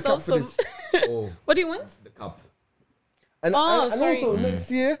made want the myself cup for some. Oh, What do you want? the cup. And, Oh, and sorry. also, next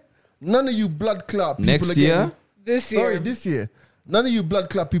year, none of you blood clot people Next are getting, year? This year. Sorry, this year. None of you blood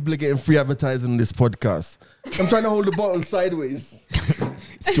clot people are getting free advertising on this podcast. I'm trying to hold the bottle sideways.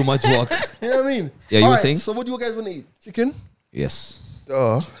 It's too much work. You know what I mean? Yeah, you were Alright, saying? So what do you guys want to eat? Chicken? Yes.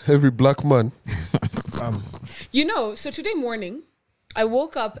 Every black man. You know, so today morning, I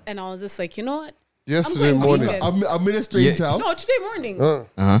woke up and I was just like, you know what? Yesterday going morning. vegan. I'm in a strange Yeah. house. No, today morning.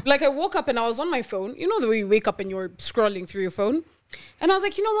 Like I woke up and I was on my phone. You know the way you wake up and you're scrolling through your phone? And I was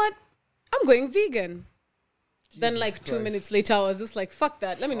like, you know what? I'm going vegan. Then like 2 minutes later, I was just like, fuck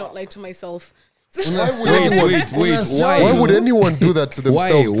that. Let me not lie to myself. Wait. Why would anyone do that to Why?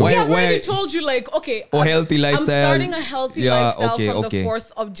 themselves? though? Why? Yeah, I've already told you, like, okay. Healthy lifestyle. I'm starting a healthy Yeah, lifestyle okay, from okay. the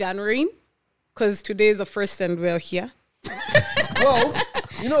 4th of January. Because today is the 1st and we're here. Well,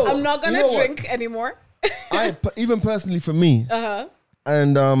 you know, I'm not going to drink anymore. Even personally for me,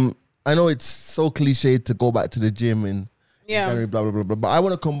 and I know it's so cliche to go back to the gym in January, blah blah blah blah. But I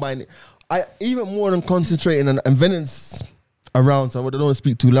want to combine it. I even more than concentrating and Venon's around, so I don't want to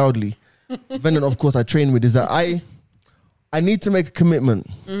speak too loudly. Venon, of course, I train with is that I need to make a commitment.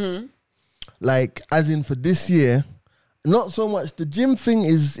 Like, as in for this year, not so much the gym thing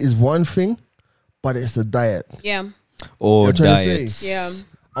is one thing, but it's the diet. Yeah. Or I'm trying to diet. say. Yeah.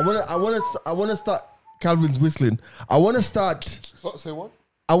 I wanna start. Calvin's whistling. I want to start. Say what?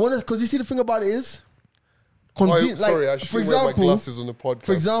 I want to, because you see the thing about it is, Sorry, I should wear my glasses on the podcast.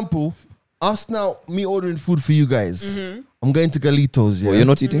 For example, us now, me ordering food for you guys. I'm going to Galitos. Yeah, Oh, you're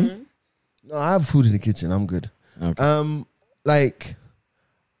not eating? No, I have food in the kitchen. I'm good. Okay. Like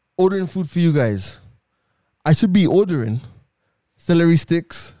ordering food for you guys. I should be ordering celery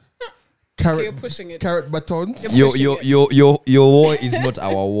sticks, Okay, you're pushing it. carrot batons. Your war is not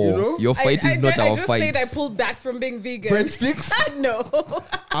our war. You know? Your fight is not I our just fight. said I pulled back from being vegan. Breadsticks, No.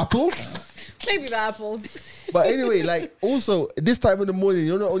 apples. Maybe the apples. But anyway, like also this time in the morning,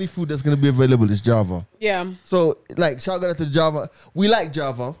 you know, the only food that's gonna be available is Java. Yeah. So like shout out to Java. We like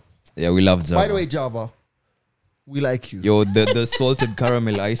Java. Yeah, we love Java. By the way, Java, we like you. Yo, the salted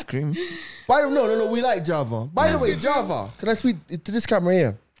caramel ice cream. No, we like Java. By the way, Java, can I speak to this camera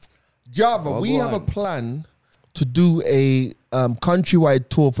here? Java, Oh, we go have a on. plan to do a countrywide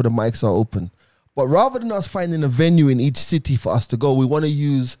tour for the mics are open. But rather than us finding a venue in each city for us to go, we want to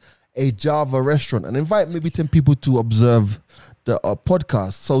use a Java restaurant and invite maybe 10 people to observe the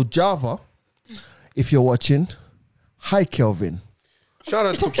podcast. So Java, if you're watching, hi Kelvin. Shout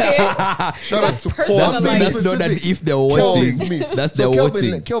out to Okay. shout out to That's Paul personal. Smith. That's not an if they're Kelvin watching. Smith. That's So they're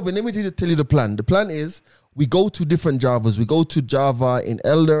watching. Kelvin, let me tell you the plan. The plan is we go to different Javas. We go to Java in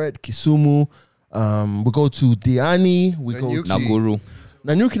Eldoret, Kisumu. We go to Diani. We go Nanyuki. to Naguru.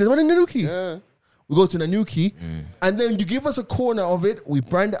 Nanyuki. There's one in Nanyuki. Yeah. We go to Nanyuki, and then you give us a corner of it. We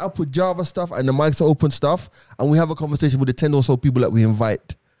brand it up with Java stuff and the mics are open stuff, and we have a conversation with the 10 or so people that we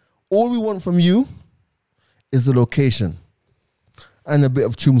invite. All we want from you is the location and a bit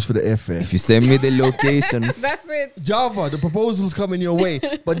of tunes for the airfare. If you send me the location, That's it. Java, the proposal's coming your way,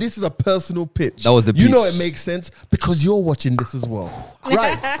 but this is a personal pitch. That was the You know pitch. it makes sense because you're watching this as well.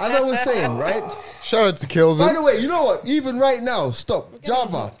 Right, as I was saying, right? Shout out to Kelvin. By the way, you know what? Even right now, stop.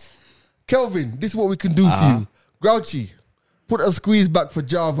 Java. Kelvin, this is what we can do for you. Grouchy, put a squeeze back for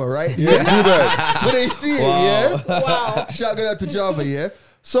Java, right? Yeah, do that. So they see it, yeah? Wow. Shout out to Java, yeah?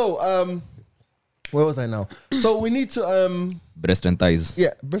 So, where was I now? So we need to, breast and thighs.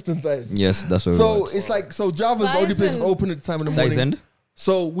 yeah, breast and thighs. Yes, that's what we So want. it's like, so Java's the only Thighs place that's and- open at the time in the Thighs morning. and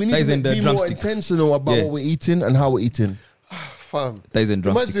So we need thighs to and, be more drumsticks. intentional about Yeah. what we're eating and how we're eating. Fam. thighs and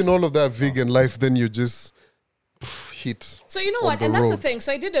drumsticks. Imagine all of that vegan life, then you just hit. So you know on what? the And that's the road. thing.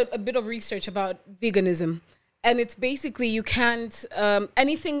 So I did a bit of research about veganism. And it's basically you can't,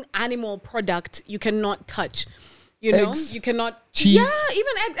 anything animal product you cannot touch. You know? Eggs, You cannot. cheese. Yeah,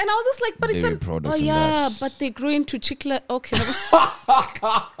 even eggs. And I was just like, but it's Dairy an. products Oh, and yeah, that. but they grow into chicklet. Okay.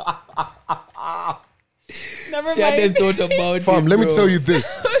 Never mind. thought about Fam, let me tell you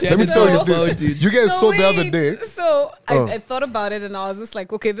this. Let me hadn't tell you thought this. about it. You guys No, saw the other wait. day. So Oh. I thought about it and I was just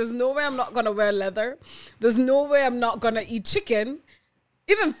like, okay, there's no way I'm not going to wear leather. There's no way I'm not going to eat chicken.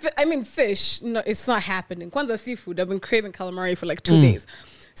 Even, fish, no, it's not happening. Kwanzaa seafood, I've been craving calamari for like 2 days.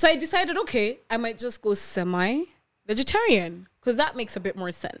 So I decided, okay, I might just go semi-vegetarian because that makes a bit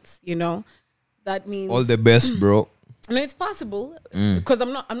more sense, you know? That means All the best, bro. I mean, it's possible because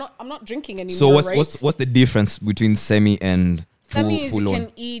I'm not drinking anymore. So right? what's the difference between semi and Semi is full you on?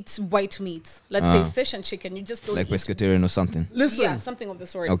 can eat white meats. Let's say fish and chicken. You just don't Like eat. pescatarian or something? Listen, Yeah, something of the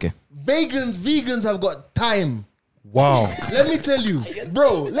sort. Okay. vegans have got time. Wow. Let me tell you,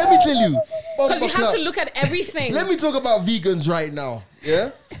 bro, let me tell you. Because you have to look at everything. Let me talk about vegans right now. Yeah.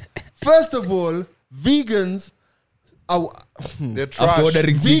 First of all, vegans are They're trash. After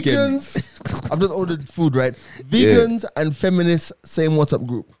ordering chicken. vegans. I've just ordered food, right? Vegans and feminists, same WhatsApp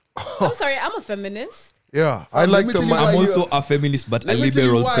group. I'm sorry, I'm a feminist. Yeah, I Let like me the tell you man. why I'm you- also a feminist, but a Let me tell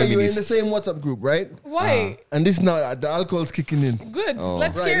you liberal why you're in the feminist. same WhatsApp group, right? Why? And this now the alcohol's kicking in. Good. Oh.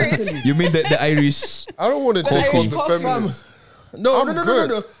 Let's Right, hear let me it. tell you. You mean the Irish? I don't want to take Irish on the coffee. feminists. No. good.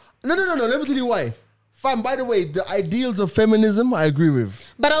 No. Let me tell you why. Fam, by the way, the ideals of feminism, I agree with.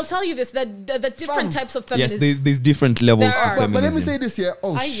 But I'll tell you this: that the different types of Yes, feminism. there's different levels There to are. feminism. But let me say this here.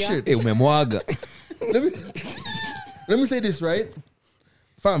 Oh Aye, yeah. shit. Hey, umemwaga. Let me say this, right?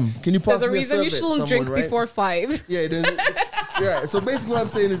 Fam, can you pass There's a me reason you survey, shouldn't someone, drink right? before 5. Yeah, yeah. So basically, what I'm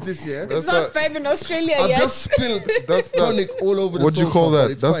saying is this, yeah. It's not 5 in Australia I've yet. just spilled That's tonic all over the What do you sofa, call but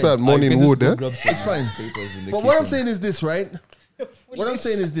that? it's That's fine. that morning wood, eh? It's fine. But But what I'm saying is this, right? What I'm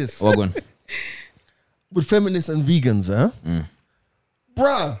saying is this. Wagon. With feminists and vegans, huh?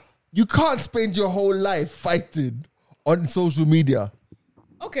 Bruh, you can't spend your whole life fighting on social media.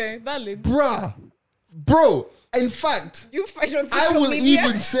 Okay, valid. Bro, in fact, You fight on I social will media.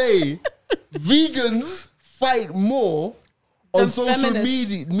 even say vegans fight more on Than social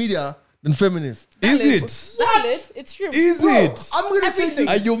feminists. media than feminists. Is Valid. it? Valid. It's true. Is Bro, it? I'm gonna say Everything.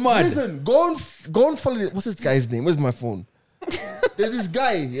 this. Are you mad? Listen, go and follow this. What's this guy's name? Where's my phone? There's this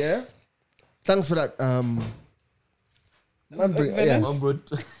guy, yeah. Thanks for that. Man, bring, yeah. Venom? You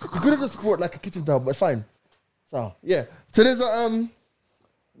could have just brought like a kitchen towel, but fine. So yeah. So there's a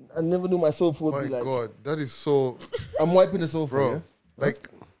I never knew my sofa would My be like. God, that is so, I'm wiping the sofa, bro. yeah. Like,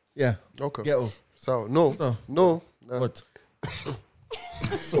 Yeah. okay. Ghetto. So no, So. no, nah. What?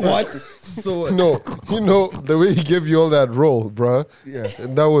 What? So what? no. You know the way he gave you all that roll, bro. Yeah.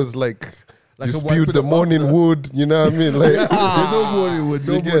 And that was like Like you a spewed wipe the it morning after. wood. You know what I mean? Like, There's no morning wood.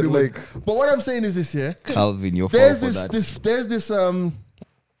 No You get, morning wood. like- But what I'm saying is this, yeah. Calvin, you're There's for that. there's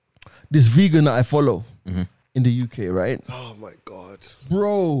this vegan that I follow in the UK, right? oh my God,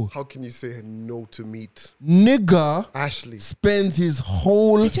 Bro, how can you say no to meat, nigga Ashley? spends his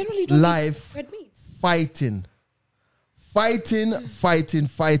whole I generally don't life eat red meat. fighting. Send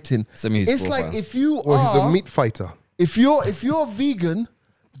me his It's profile. like if you Oh, he's a are, meat fighter. if you're vegan,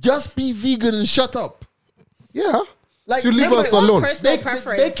 just be vegan and shut up. Yeah. Like, So you leave remember- us alone. Personal They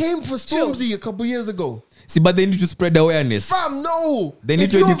preference. came for Stormzy a couple years ago. See, but they need to spread awareness. Fam, no. They need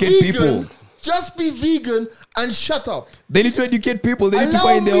If to you're educate vegan, people. Just be vegan and shut up. They need to educate people. They need to Allow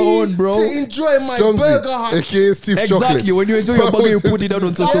find their me own, bro. to enjoy my Stormzy, burger hut. aka Steve Exactly. Chocolate. When you enjoy your burger, you put it out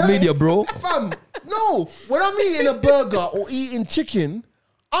on social Yeah. media, bro. Fam, no. When I'm eating a burger or eating chicken,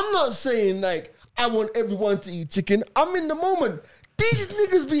 I'm not saying like I want everyone to eat chicken. I'm in the moment. These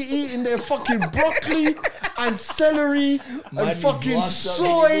niggas be eating their fucking broccoli and celery Man, and he's fucking locked up.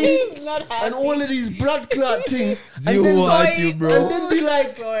 soy He's not and happy. all of these blood clot things. You then, want soy you, and bro. then be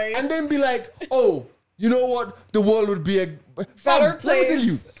like, Soy. oh, you know what? The world would be a Better Let me tell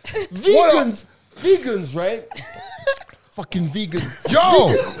you, vegans, right? Fucking vegans. Yo,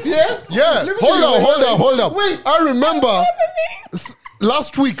 Yeah? yeah. Let me Hold tell you, on, hold on. Wait. I remember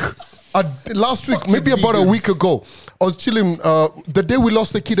last week, maybe about a week ago, I was chilling. The day we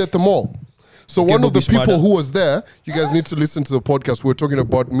lost the kid at the mall. So one of the Bobby people Schmader. who was there, you guys need to listen to the podcast. We were talking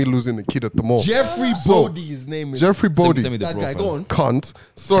about me losing a kid at the mall. Jeffrey So, Bodie, his name is. Jeffrey Bodie. Send me the That guy, profile. go on. Cunt.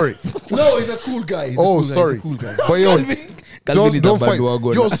 Sorry. No, he's a cool guy. He's a Oh, cool guy. sorry. He's a cool guy. But yo, Calvin is a don't bad fight.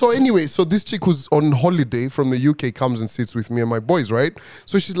 wagon. Yo, so anyway, so this chick who's on holiday from the UK comes and sits with me and my boys, right?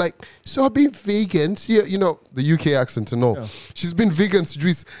 So she's like, so I've been vegan. See, you know, the UK accent to know. She's been vegan,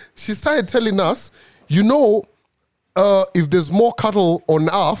 Idris. She started telling us, you know, if there's more cattle on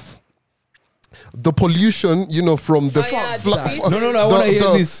Earth, the pollution, you know, from the yeah, No, I wanna hear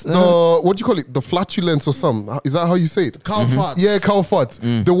this. what do you call it? The flatulence or something. Is that how you say it? Cow farts. Yeah, cow farts.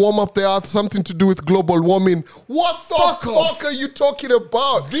 They warm up the earth, something to do with global warming. What the Fuck fuck off. are you talking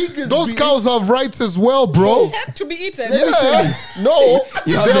about? Vegans Those be- cows have rights as well, bro. To be eaten. Yeah, no, You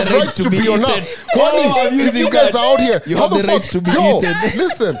they have have the right rights to to be be on eaten. earth. Oh, Kwani, I'm if using you guys that. are out here, You how have the right fuck- to be Yo, eaten.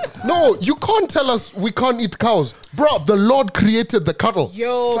 listen, no, you can't tell us we can't eat cows, bro. The Lord created the cattle.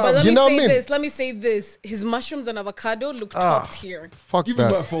 Yo, Fam, but let you me know say what I mean? this. Let me say this. His mushrooms and avocado look top tier. Fuck Give me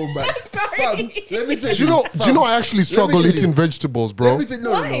my that. phone back. Sorry. Fam, let me tell Do you know? Do you know? I actually struggle tell you. eating vegetables, bro. Let me tell you,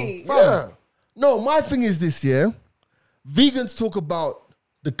 no, Why? no. Fam, no, my thing is this, yeah? Vegans talk about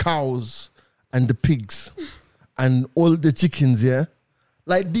the cows and the pigs and all the chickens, yeah?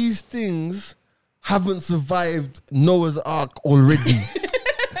 Like these things haven't survived Noah's Ark already.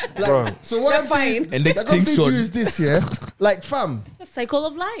 Bro. So what They're I'm saying, fine. And like, what I'm saying to extinction. you is this, yeah? Like, fam, The cycle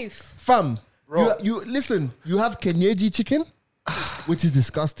of life. you listen, you have Kenyeji chicken, which is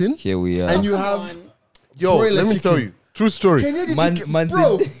disgusting. Here we are. And you Come have on. Yo, broiler let me chicken. tell you, true story. Kenyeji Man- chicken, man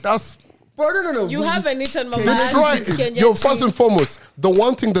bro. said- That's Bro, no. You haven't eaten They mama. try. Kenyeji. Yo, first and foremost, the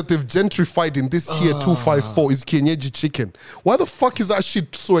one thing that they've gentrified in this here 254 is Kenyeji chicken. Why the fuck is that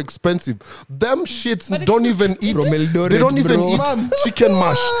shit so expensive? Them shits But don't it's- even eat. From Eldoret, They don't even bro. eat chicken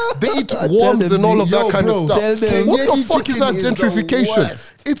mash. They eat Tell worms them, and all of yo, that kind bro, of stuff. tell them. What the Kenyeji fuck is that chicken is the gentrification?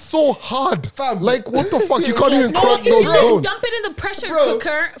 worst. It's so hard. Fam. Like, what the fuck? You can't No, even no, crack you those don't. bones. Dump it in the pressure Bro.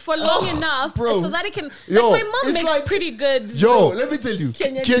 cooker for long enough bro. so that it can. Yo, like my mom it's makes like- pretty good. Yo, Let me tell you.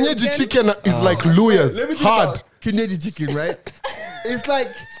 Kenyeji chicken is like Luyas. Let me tell you Hard. about Kenyeji chicken, right? It's like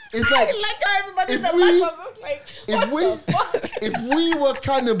I like how everybody in If the we- back was just like, if we were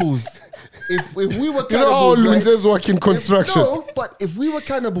cannibals, if we were You know how cannibals, right? Lunjes work in construction. No, but if we were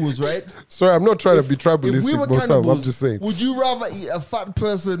cannibals, right? Sorry, I'm not trying to be If we tribalistic were myself. cannibals, I'm just saying. would you rather eat a fat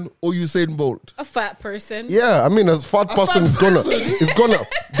person or Usain Bolt? a fat person. Yeah, I mean, as fat person fat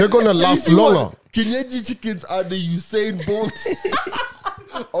they're gonna You last see what? longer. Kenyeji chickens are the Usain Bolts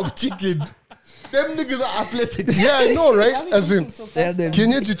of chicken. Them niggas are athletic. Yeah, I know, right? As in, Tell them.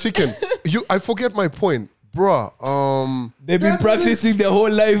 Kenyeji chicken. I forget my point, bruh. They've been Them practicing their whole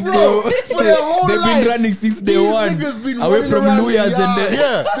life, Bro, bro. for their whole They've life. been running since day These one. niggas been Away running from around Luyas the and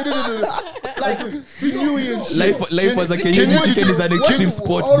yard. Yeah. Like sinewy and shit. Life as a Kenyeji Kenyan chicken is an extreme What's-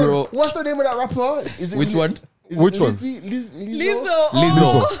 sport, hold on. bro. What's the name of that rapper? Is it Which one? is Which it one? Lizzo.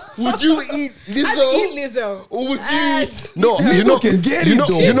 Lizzo. Oh, Would you eat I'd Lizzo? eat Lizzo. Or would you eat? No, you know, can get you it, know,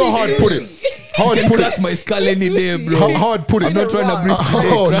 though. you know how I'd put it. How Can I'd put crush it. my skull any day, Sushi. bro. How I'd put it. I'm not trying to breathe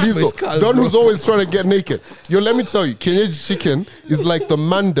today. Oh, Crush my Lizzo. skull, Don bro. who's always trying to get naked. Yo, let me tell you, Kenyeji chicken is like the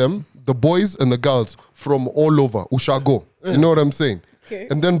mandem, the boys and the girls from all over. Ushago. You know what I'm saying? Okay.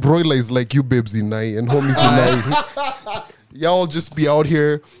 And then broiler is like you babes in Nai and homies in Nai. Y'all just be out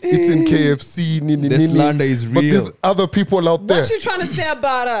here eating KFC. The slander is But real. there's other people out there. What you trying to say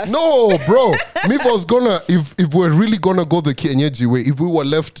about us? No, bro. Me was gonna if we're really gonna go the Kenyeji way, if we were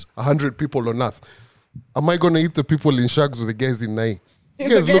left 100 people on earth, am I gonna eat the people in Shags or the guys in Nai? You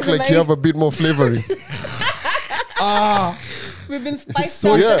The guys look guys in like you Nai. have a bit more flavoring. We've been spiced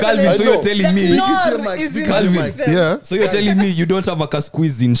So, up. yeah, Calvin, I so know. you're telling That me, Speak it to norm your mic, is speak in it to your the mic. system. Yeah. so you're telling me you don't have a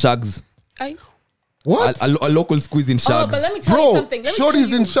squeeze in Shags, I- What? a local squeeze in Oh, Shags. but let me tell you Bro, something. Let me tell shorties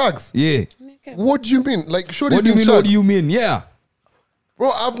you. in Shags. Yeah. Okay. What do you mean? Like shorties What do you in mean? Shags? What do you mean? Yeah.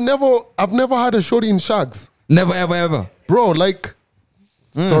 Bro, I've never had a shorty in Shags. Never, ever, ever. Bro, like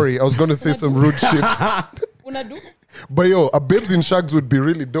sorry, I was gonna say some rude shit. Una do? But yo, a babes in Shags would be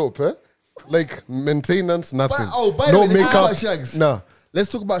really dope, eh? Like maintenance, nothing. By the no way, let's talk makeup. about Shags. Nah.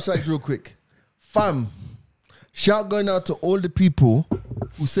 Let's talk about Shags real quick. Fam, shout going out to all the people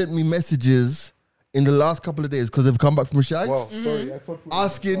who sent me messages in the last couple of days because they've come back from Shags. Wow, sorry. I thought we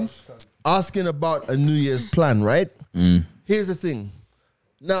were asking about a New Year's plan, right? Here's the thing.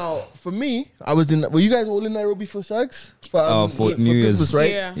 Now, for me, were you guys all in Nairobi for Shags? For New Year's. Christmas,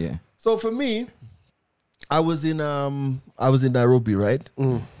 right? Yeah. Yeah. So for me, I was in Nairobi, right?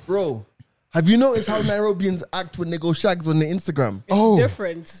 Bro, have you noticed how Nairobians act when they go Shags on the Instagram? Oh,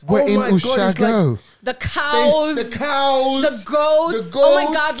 Different. we're Oh in my God, it's Ushago. The cows. The cows, The goats. Oh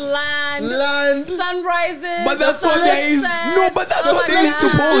my God, land. Sunrises. But that's what there is. sunsets. No, but that's Oh what my there is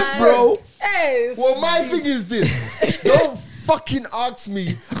to God. post, bro. Yes. Well, my thing is this: don't fucking ask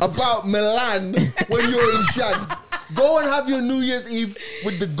me about Milan when you're in Shags. Go and have your New Year's Eve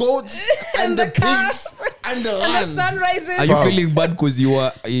with the goats and the pigs and the and land. the sunrises. Are you Fam. feeling bad because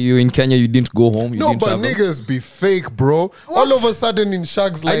you're in Kenya? You didn't go home. You No, didn't but travel? niggas be fake, bro. All of a sudden in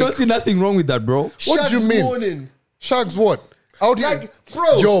Shags, I like, don't see nothing wrong with that, bro. what do you Shags mean? morning. Shags what? Out here. Like,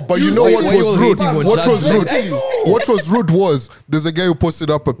 bro, Yo, but you you know see what this- was Why you rude? hating on What Shags? was Like, rude? I know. What was rude was there's a guy who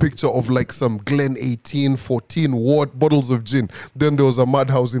posted up a picture of like some Glen 18, 14 wart bottles of gin. Then there was a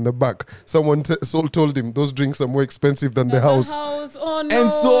madhouse in the back. Someone told him those drinks are more expensive than the house. Oh no.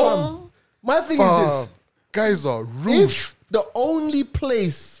 And so- My thing is this: Guys are rude. if the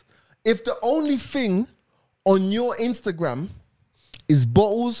only thing on your Instagram is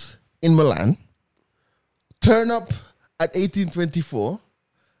bottles in Milan, turn up at 1824,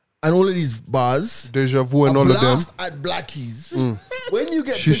 and all of these bars, Deja vu and a all of them. blast at Blackies. When you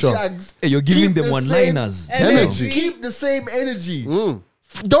get Shisha. to Shags, Hey, you're giving keep them the one-liners. same Energy. Keep the same energy.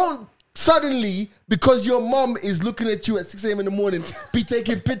 Don't suddenly, because your mom is looking at you at 6 a.m. in the morning, be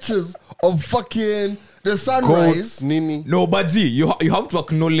taking pictures of fucking the sunrise. Goats, Nini. No, but G, you have to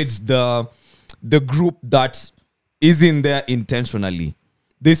acknowledge the group that is in there intentionally.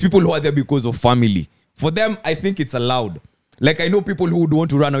 There's people who are there because of family. For them, I think it's allowed. Like, I know people who would want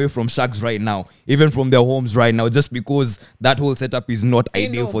to run away from Shags right now, even from their homes right now, just because that whole setup is not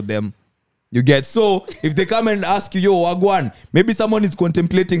ideal know. for them. You get? So, if they come and ask you, yo, Wagwan, maybe someone is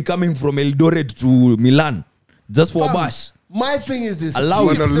contemplating coming from Eldoret to Milan just for a Fam, bash. My thing is this: Allow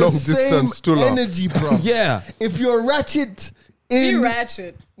keep it. the On a long same distance tula. energy, bro. Yeah. If you're ratchet Be in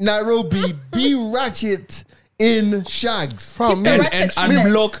ratchet. Nairobi, be ratchet in Shags. Fam, the me- ratchet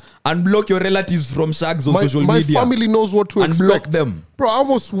And unblock your relatives from Shags on social my media. family knows what to Unblock expect. them. Bro, I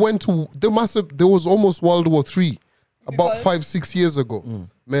almost went to there was almost World War III about Because? 5-6 years ago.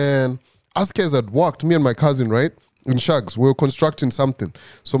 Man, us kids had walked, me and my cousin, right? In Shags. We were constructing something.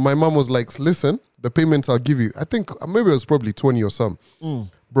 So my mom was like, listen, the payments I'll give you. I think maybe it was probably 20 or something.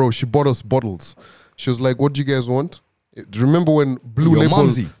 Bro, she bought us bottles. She was like, what do you guys want? Do you remember when Blue Your Label,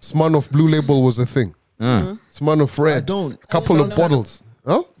 mumsy. Smirnoff Blue Label was a thing? Smirnoff Red. I don't. Couple of Sound bottles.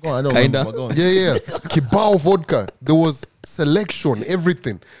 Huh? Go on, I don't Kinda. remember. Go on. Yeah. Kibao vodka. There was selection,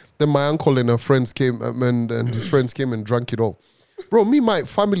 everything. Then my uncle and her friends came and his friends came and drank it all. Bro, my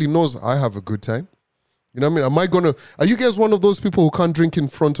family knows I have a good time. You know what I mean? Are you guys one of those people who can't drink in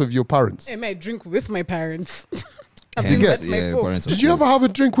front of your parents? I might drink with my parents. I've Hence, been with my yeah, folks. parents Did you ever have a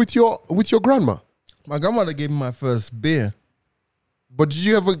drink with your grandma? My grandmother gave me my first beer. But did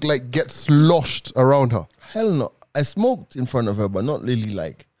you ever like get sloshed around her? Hell no. I smoked in front of her, but not really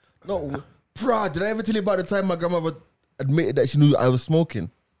like. No, bruh, did I ever tell you about the time my grandmother admitted that she knew I was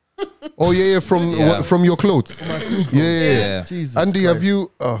smoking? Oh yeah, from Yeah. from your clothes. Yeah. Yeah. Jesus Andy, Christ. have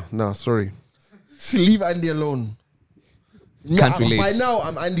you? Oh, nah, sorry. Leave Andy alone. Can't Yeah, relate. By now,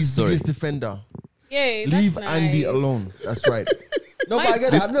 I'm Andy's Sorry. biggest defender. Yay, that's Leave nice. Andy alone. That's right. No, but I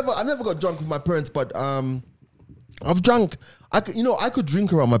get it. I've never got drunk with my parents, but I've drunk. I could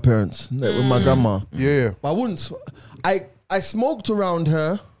drink around my parents, like with my grandma. Yeah. But I wouldn't. I smoked around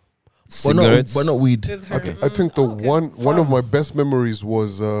her, Cigarettes. but not weed. With her. I think the one of my best memories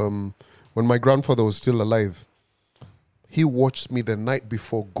was when my grandfather was still alive. He watched me the night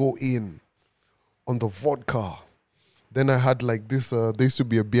before go in on the vodka. Then I had like this. There used to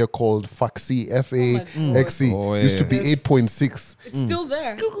be a beer called Faxi, F-A-X-E. Oh, Used to be yeah. 8.6. It's still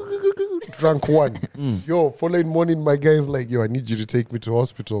there. Drank one. Yo, following morning, my guy's like, yo, I need you to take me to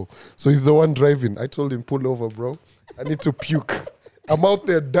hospital. So he's the one driving. I told him, pull over, bro. I need to puke. I'm out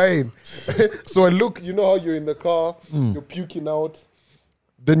there dying. So I look, you know how you're in the car, you're puking out.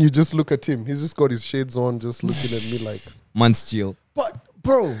 Then you just look at him. He's just got his shades on, just looking at me like, Man's chill. But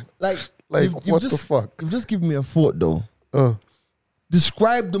bro, like what the fuck? You've just given me a thought though. uh.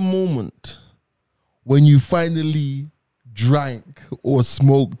 Describe the moment when you finally drank or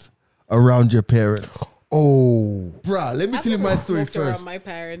smoked around your parents. Oh. Bruh, let me I've tell you my never story smoked around first. my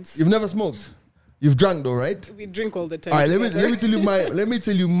parents. You've never smoked. You've drank though, right? We drink all the time. All right, together. let me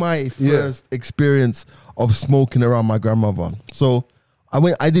tell you my Yeah. first experience of smoking around my grandmother. So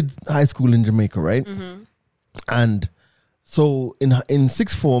I did high school in Jamaica, right? And so in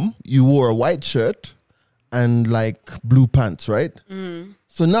sixth form, you wore a white shirt and like blue pants, right?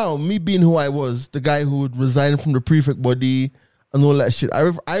 So now me being who I was, the guy who would resign from the prefect body and all that shit,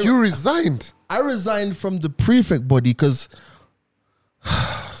 You resigned. I resigned from the prefect body because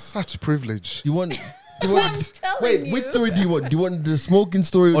Such privilege. you want. I'm telling Wait, you. which story do you want? Do you want the smoking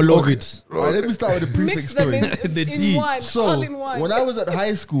story? All of Okay. it. All right, let me start with the prefect Mix them story. in, The in tea. one. So all in one. when I was at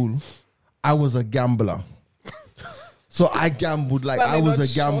high school, I was a gambler. So I gambled like But I I'm was not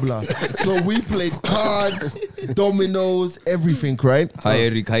a gambler. So we played cards, dominoes, everything, right? Hi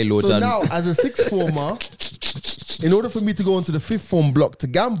Eric, hi So Lotan. now, as a sixth former, in order for me to go into the fifth form block to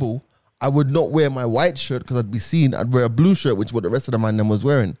gamble, I would not wear my white shirt because I'd be seen. I'd wear a blue shirt, which is what the rest of the man them was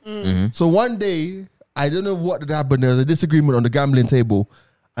wearing. So one day, I don't know what had happened. There was a disagreement on the gambling table,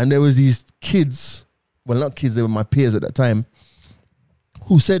 and there was these kids. Well, not kids; they were my peers at that time,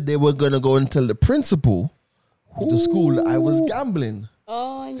 who said they were gonna go and tell the principal of the school that I was gambling.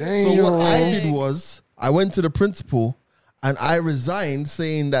 oh, So what I did was I went to the principal and I resigned,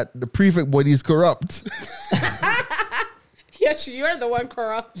 saying that the prefect body is corrupt. yes, you're the one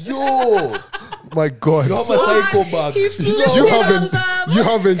corrupt. Yo, My God. You have a psycho bag. He You flew You in on haven't, them. you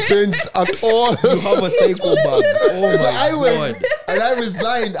haven't changed at all. have a psycho bag. Oh so I my went god. and I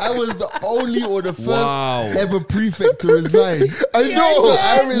resigned. I was the only or the first Wow. ever prefect to resign I know. So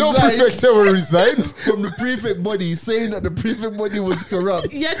I No resigned. prefect ever resigned. from the prefect body, saying that the prefect body was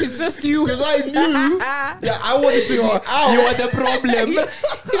corrupt. Yet it's just you. Because I knew that I wanted to go out. You are the problem.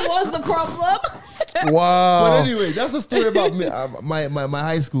 He was the problem. Wow. But anyway, that's the story about me, my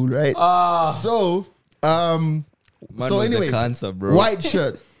high school, right? So, Man so was anyway, the cancer, bro. white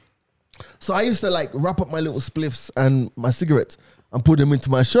shirt. So I used to like wrap up my little spliffs and my cigarettes and put them into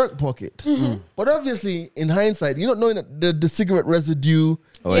my shirt pocket. But obviously, in hindsight, you're not knowing that the cigarette residue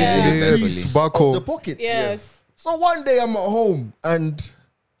Oh, Yeah. yeah, It is eventually. tobacco. of the pocket. Yes. So one day I'm at home and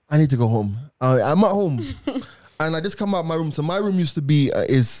I need to go home. I'm at home and I just come out my room. So my room used to be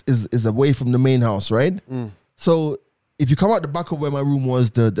is away from the main house, right? So if you come out the back of where my room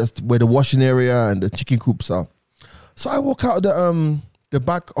was, that's where the washing area and the chicken coops are. So I walk out the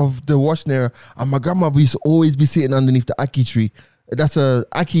back of the washing area, and my grandmother used to always be sitting underneath the ackee tree.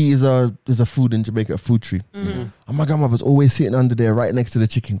 Ackee is a food in Jamaica, a food tree. Mm-hmm. And my grandmother was always sitting under there, right next to the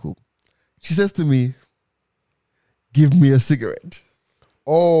chicken coop. She says to me, "Give me a cigarette."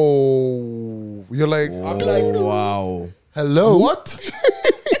 Oh, you're like, I'm like, wow. hello? what?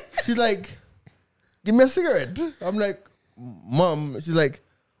 She's like, "Give me a cigarette." I'm like, "Mom," she's like,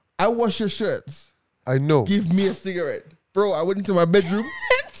 "I wash your shirts. I know. Give me a cigarette." Bro, I went into my bedroom.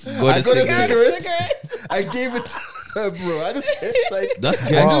 Got I a got a cigarette. cigarette. I gave it to her, bro. I just That's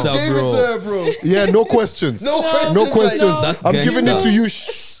I just gangsta, gave it bro. to her, bro. Yeah, no questions. No questions. No like- questions. No. That's I'm giving it gangsta. to you.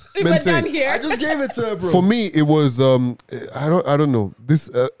 Shh. We went down Maintain. here. I just gave it to her, bro. For me, it was I don't know. This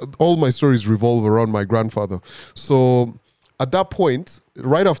all my stories revolve around my grandfather. So at that point,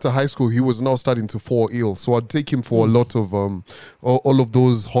 right after high school, he was now starting to fall ill. So I'd take him for a lot of all of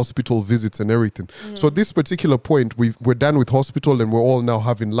those hospital visits and everything. So at this particular point, we're done with hospital and we're all now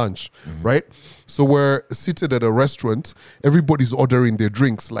having lunch, right? So we're seated at a restaurant. Everybody's ordering their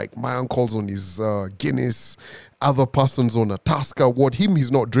drinks. Like my uncle's on his Guinness, other person's on a Tasca.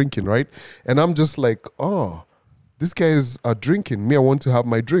 He's not drinking, right? And I'm just like, oh, these guys are drinking. Me, I want to have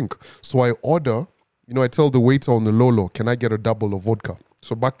my drink. So I order. I tell the waiter on the Lolo, can I get a double of vodka?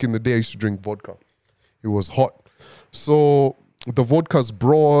 So back in the day, I used to drink vodka. It was hot. So the vodka's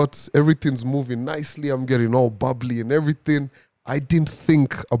brought, everything's moving nicely. I'm getting all bubbly and everything. I didn't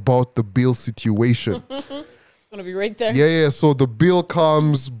think about the bill situation. It's gonna be right there. Yeah. So the bill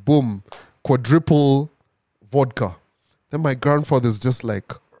comes, boom, quadruple vodka. Then my grandfather's just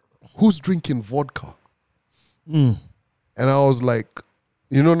like, who's drinking vodka? And I was like,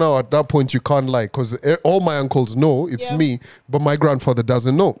 now at that point you can't lie because all my uncles know it's Yeah. me, but my grandfather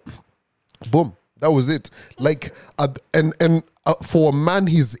doesn't know. Boom, that was it. Like, for a man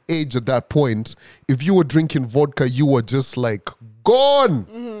his age at that point, if you were drinking vodka, you were just like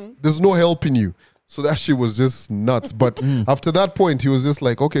gone. There's no helping you. So that shit was just nuts. But after that point, he was just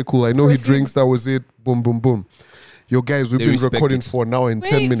like, okay, cool. I know he drinks. That was it. Boom, boom, boom. Yo, guys, we've They been respect recording it. for an hour and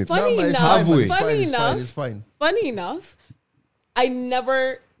 10 minutes. Funny No, but it's enough, fine, man. It's funny fine, it's enough, fine, it's fine. funny enough, I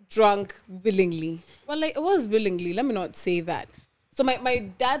never drank willingly. Well, like it was willingly. Let me not say that. So my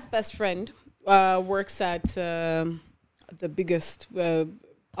dad's best friend works at the biggest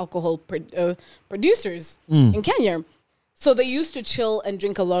alcohol producers in Kenya. So they used to chill and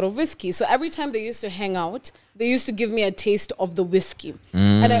drink a lot of whiskey. So every time they used to hang out, they used to give me a taste of the whiskey.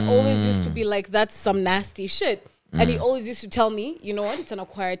 And I always used to be like, that's some nasty shit. And he always used to tell me, you know what, it's an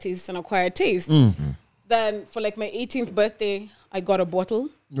acquired taste, it's an acquired taste. Then for like my 18th birthday, I got a bottle,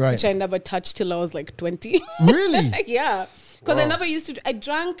 Right. which I never touched till I was like 20. Really? Yeah. Because I never used to, I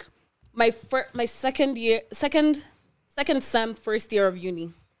drank my second sem, first year of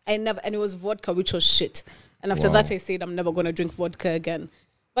uni. And it was vodka, which was shit. And after that, I said, I'm never going to drink vodka again.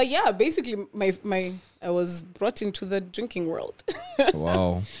 But yeah, basically, I was brought into the drinking world.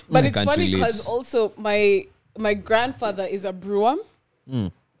 Wow. But I it's can't funny relate. because also my grandfather is a brewer.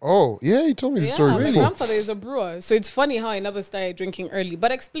 Oh, yeah, he told me the Yeah, story my before. grandfather is a brewer. So it's funny how I never started drinking early,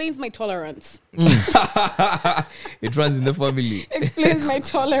 but explains my tolerance. It runs in the family. Explains my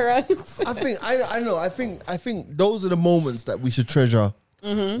tolerance. I think I know. I think those are the moments that we should treasure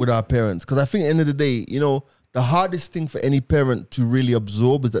with our parents. Because I think at the end of the day, the hardest thing for any parent to really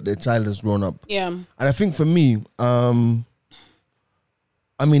absorb is that their child has grown up. Yeah. And I think for me,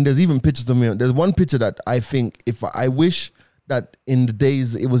 there's even pictures of me. There's one picture that I think I wish that in the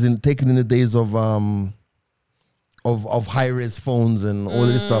days it was taken in the days of high-res phones and all of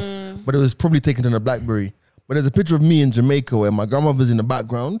this stuff, but it was probably taken in a BlackBerry. But there's a picture of me in Jamaica where my grandmother's in the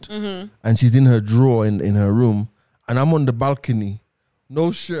background and she's in her drawer in her room, and I'm on the balcony,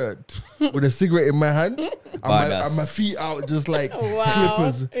 no shirt, with a cigarette in my hand, and my feet out just like Wow.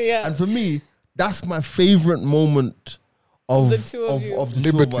 slippers. Yeah. And for me, that's my favorite moment of The two of you. the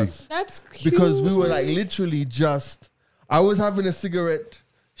Liberty. two of us. That's cute. Because we were like literally I was having a cigarette.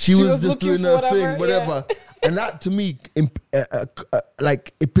 She She was was just looking doing for her whatever, thing, whatever. And that to me,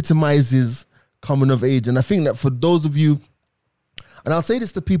 like epitomizes coming of age. And I think that for those of you, and I'll say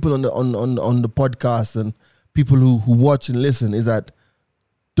this to people on the podcast and people who watch and listen, is that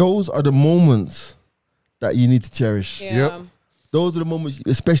those are the moments that you need to cherish. Yeah. Yep. Those are the moments,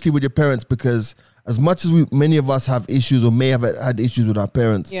 especially with your parents, because as much as many of us have issues or may have had issues with our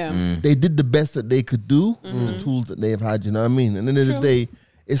parents, Yeah. they did the best that they could do with the tools that they have had, you know what I mean? And at the end of the day,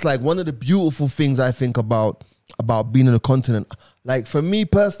 it's like one of the beautiful things I think about being on a continent. Like for me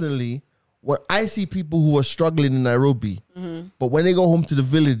personally, when I see people who are struggling in Nairobi, but when they go home to the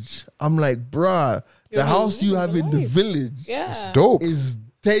village, I'm like, bruh, the house you have in the village Dope. is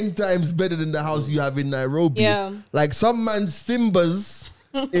 10 times better than the house you have in Nairobi. Yeah. Like some man's Simbas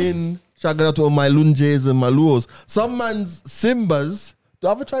in Shaganato, my Lunjes and Maluos. Some man's Simbas. Do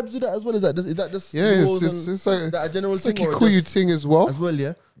other tribes do that as well? Is that just Yeah, Luos it's and that a general it's like thing? a or Kikuyu just- thing as well. as well,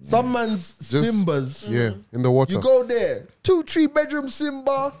 yeah. Some man's Just- Simbas. Yeah, in the water. You go there, 2-3 bedroom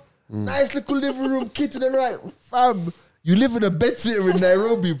Simba, nice little living room, kitchen and right, fam. You live in a bed sitter in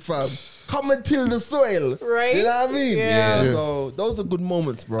Nairobi, fam. Come and till the soil, Right? You know what I mean? Yeah. Yeah. So those are good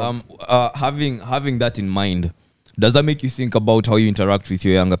moments, bro. Having that in mind, does that make you think about how you interact with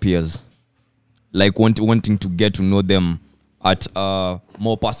your younger peers? Like wanting to get to know them at a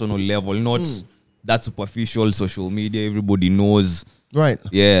more personal level, not that superficial social media everybody knows. Right.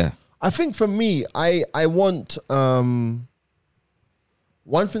 Yeah. I think for me, I want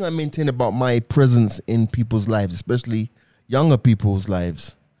one thing I maintain about my presence in people's lives, especially younger people's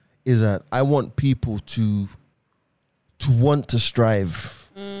lives, is that I want people to want to strive.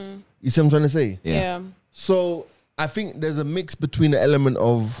 You see what I'm trying to say? Yeah. So I think there's a mix between the element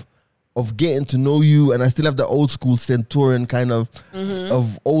of getting to know you, and I still have the old school Centurion kind of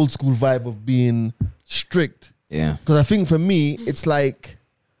old school vibe of being strict. Yeah. Because I think for me, it's like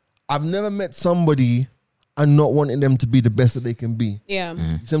I've never met somebody and not wanting them to be the best that they can be. Yeah. You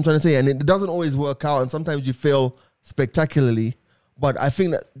see what I'm trying to say? And it doesn't always work out, and sometimes you fail spectacularly. But I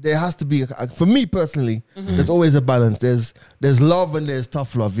think that there has to be, for me personally, there's always a balance. There's love and there's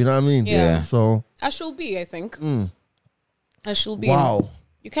tough love. You know what I mean? Yeah. So I shall be, I think. I shall be. wow,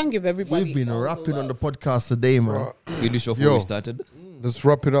 You can't give everybody. we've been all the rapping on the love. podcast today, man. Finish off Yo. where we started. Let's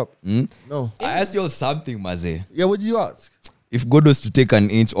wrap it up. No, I asked you all something, Maze. yeah. What did you ask? If God was to take an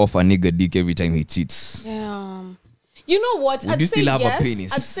inch off a nigga dick every time he cheats, Yeah. You know what? Would I'd you say still have a yes.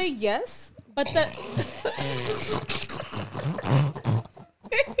 penis? I'd say yes, but that.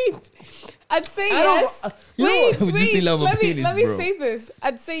 I'd say yes. you know Wait, what? Would you still have a let penis, me bro? say this.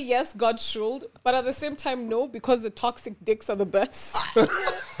 I'd say yes, God should, but at the same time, no, because the toxic dicks are the best.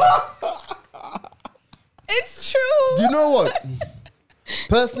 It's true. Do you know what?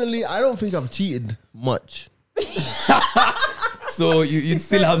 Personally, I don't think I've cheated much. so you'd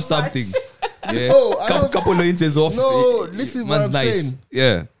still have something. Yeah. No, I don't- Couple of inches off. No, this is what Man's I'm nice. saying.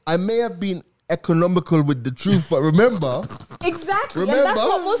 Yeah. I may have been economical with the truth, but remember, Exactly, and Remember? that's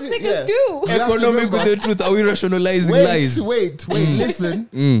what most niggas Yeah. do. You have to Economic with remember- the truth. Are we rationalizing lies? wait,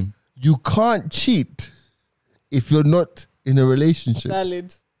 listen. You can't cheat if you're not in a relationship.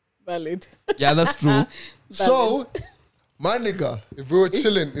 Valid. Yeah, that's true. So, my nigga, If we were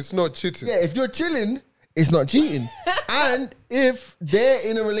chilling, it's not cheating. yeah, if you're chilling, it's not cheating. And if they're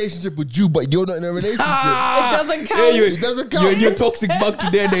in a relationship with you, but you're not in a relationship, It doesn't Yeah, count. you, It doesn't count. You're toxic back to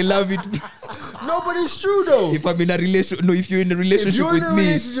them. They love it. nobody's true though. If I'm in a relationship, no. If you're in a relationship, you're in with, a me,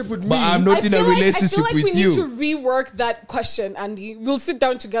 relationship with but me- I'm not in a relationship I feel like we with need you. to rework that question, Andy. We'll sit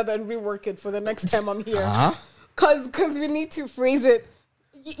down together and rework it for the next time I'm here. Huh? Cause we need to phrase it.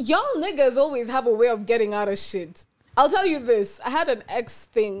 Y'all niggas always have a way of getting out of shit. I'll tell you this. I had an ex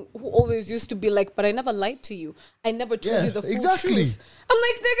thing who always used to be like, but I never lied to you. I never told Yeah, you the full exactly. truth. I'm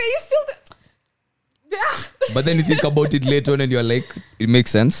like, nigga, you still But then you think about it later on, and you're like, it makes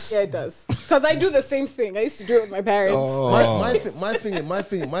sense. Yeah, it does. Because I do the same thing. I used to do it with my parents.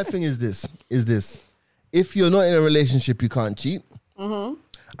 My thing is this. If you're not in a relationship, you can't cheat. And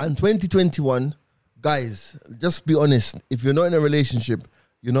 2021, guys, just be honest. If you're not in a relationship,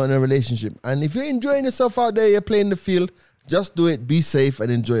 you're not in a relationship. And if you're enjoying yourself out there, you're playing the field, just do it, be safe,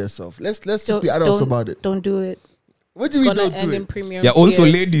 and enjoy yourself. Let's just be adults about it. Don't do it. What do we Gonna don't end do in it? premium. Yeah. Also,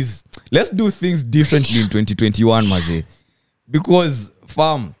 tears. ladies, let's do things differently in 2021, Maze. Because,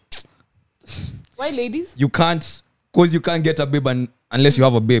 fam, Why, ladies? you can't get a babe unless you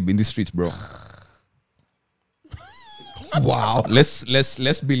have a babe in the streets, bro. Wow. Let's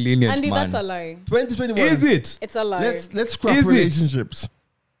be lenient, Andy, man. that's a lie. 2021. Is it? It's a lie. Let's scrap Is it? relationships.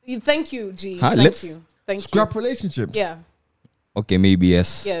 Thank you, G. Huh? Thank Let's you. Thank Scrap you. relationships. Yeah. Okay, maybe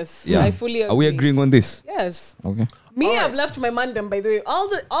yes. Yes. Yeah. I fully agree. Are we agreeing on this? Yes. Okay. Me, I've left my mandem, by the way.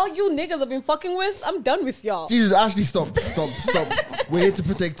 All you niggas I've been fucking with, I'm done with y'all. Jesus, Ashley, stop. We're here to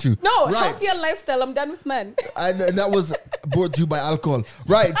protect you. No, right. healthier lifestyle, I'm done with men. And that was brought to you by alcohol.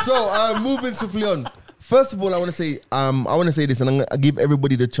 Right. So moving swiftly on. First of all, I want to say this, and I'm gonna give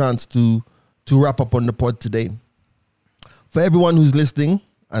everybody the chance to wrap up on the pod today. For everyone who's listening,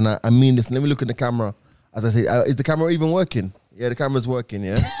 and I mean this. Let me look in the camera. As I say, is the camera even working? Yeah, the camera's working.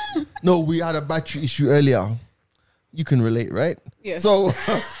 Yeah. No, we had a battery issue earlier. You can relate, right? Yes. So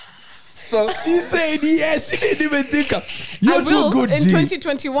so. She said yes. She didn't even think. You're I will too good, in G.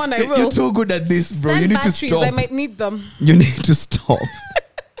 2021. I will. You're too good at this, bro. Send you need batteries. to stop. I might need them. You need to stop.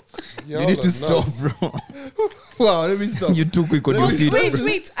 Y'all You need are to stop, nuts. bro. Wow, let me stop. You're too quick on Let your me feet. stop.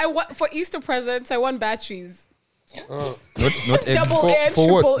 Wait. I want for Easter presents. I want batteries. Not eggs. Double A, For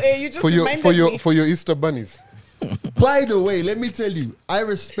triple what? A. You just For your reminded me. for your Easter bunnies. By the way, let me tell you, I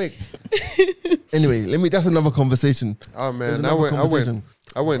respect. Anyway, that's another conversation. Oh There's man, another conversation.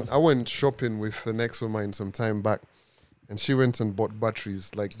 I went shopping with an ex of mine some time back, and she went and bought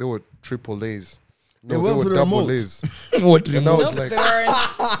batteries. Like they were triple A's. They No, went they for were the double remote. A's. What And I remote? was Nope, like, they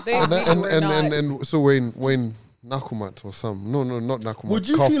weren't. They really were not. and so when Nakumat or some no not Nakumat Would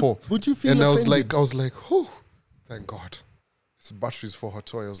you Carrefour. feel And I was offended? like, oh, thank God. It's batteries for her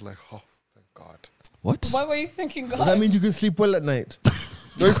toy. I was like, oh, thank God. What? Why were you thinking, Does God? that mean you can sleep well at night?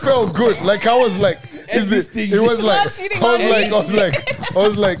 No, it felt good. Like I was like, Everything it was is like, not cheating I was on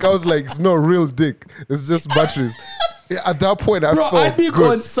like, I was like, it's not real dick. It's just batteries. Yeah, at that point, I Bro, felt I'd be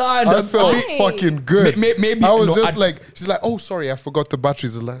good. concerned. I felt Why? fucking good. Maybe I was no, just I'd- like, she's like, oh, sorry, I forgot the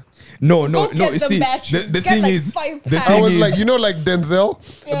batteries. I was like, No. Go You get them see, batteries. the Get thing like is, 5 the packs. thing I was is, like, you know, like Denzel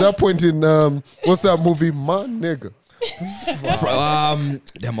at that point in what's that movie, My Nigga,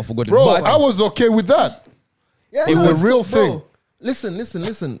 damn, I forgot. bro. But I was okay with that. Yeah, It's the real thing. Bro,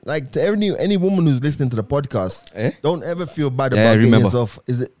 listen. Like to any woman who's listening to the podcast, Eh? don't ever feel bad Yeah, about getting remember. yourself.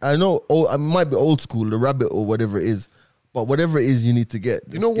 Is it? I know. Oh, I might be old school, the rabbit or whatever it is, but whatever it is, you need to get.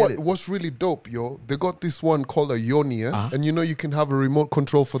 You know just get what? it. What's really dope, yo? They got this one called a Yoni, yeah? And you know you can have a remote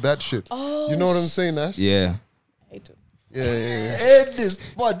control for that shit. Oh, You know what I'm saying, Ash? yeah. I do. Yeah. End this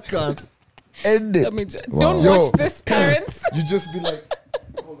podcast. End it. Let me don't Yo. watch this, parents. You just be like,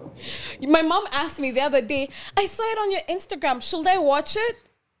 My mom asked me the other day, I saw it on your Instagram. Should I watch it?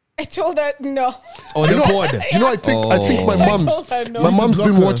 I told her no. On the pod. you know, I think my I mom's told her no. my mom's block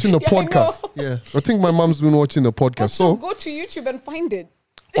been her. watching the Yeah, I know. podcast. Yeah. I think my mom's been watching the podcast. So So go to YouTube and find it.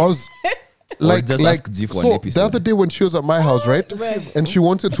 I was like, just ask G for an so episode. the other day when she was at my house, right? Where? And she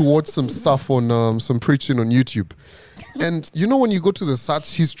wanted to watch some stuff on some preaching on YouTube. And you know when you go to the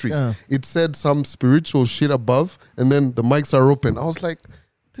search history, Yeah. it said some spiritual shit above, and then the mics are open. I was like,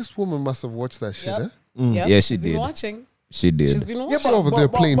 this woman must have watched that shit, Yep. eh? Yep, Yeah, she she's been did. watching. She She's did. been Yeah, watching. She over there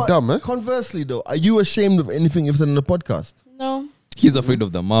playing dumb, eh? Conversely, though, are you ashamed of anything you've said on the podcast? No. He's afraid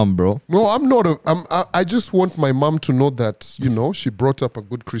of the mom, bro. No, I'm not. I just want my mom to know that, you know, she brought up a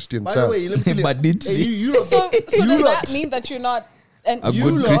good Christian By the child. way, let me tell you. But did hey, she? you lot- So you does lot- that mean that you're not? And A You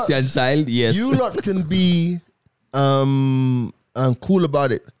good lot- Christian child, yes. You lot can be cool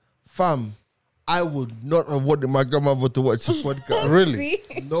about it. Fam, I would not have wanted my grandmother to watch this podcast. Really?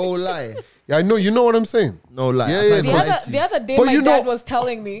 See? No lie. Yeah, I know. You know what I'm saying? No lie. Yeah, I yeah, can't The lie other, to you. the other day, But my you dad know- was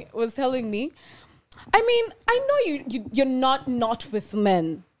telling me. I mean, I know you're not with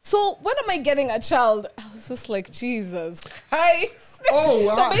men. So when am I getting a child? I was just like, Jesus Christ. Oh,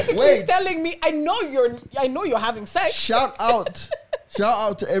 wow. So basically, Wait. he's telling me, I know you're having sex. Shout out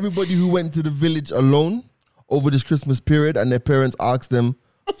to everybody who went to the village alone over this Christmas period and their parents asked them,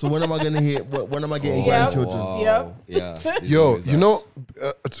 so when am I gonna hear? When am I getting Yeah. grandchildren? Wow. Yep. Yeah. This Yo, is you know,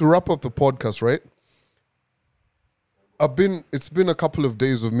 to wrap up the podcast, right? It's been a couple of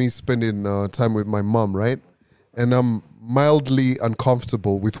days of me spending time with my mom, right? And I'm mildly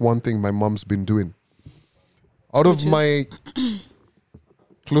uncomfortable with one thing my mom's been doing. Out of my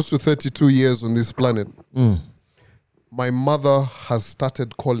close to 32 years on this planet, my mother has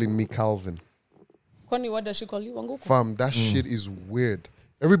started calling me Calvin. Kwani, what does she call you? Wanguku? Fam, that shit is weird.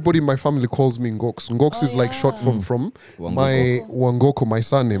 Everybody in my family calls me Ngox. Ngox is like short form from my Wangoko, my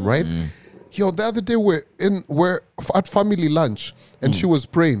surname, right? Yo, the other day we're at family lunch and she was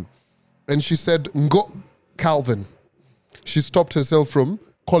praying and she said, Ngo Calvin. She stopped herself from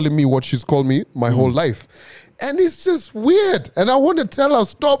calling me what she's called me my whole life. And it's just weird. And I want to tell her,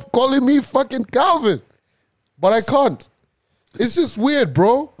 stop calling me fucking Calvin. But I can't. It's just weird,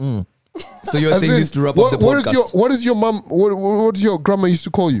 bro. So you're As saying in, this to wrap up the podcast? what is your mom, what does your grandma used to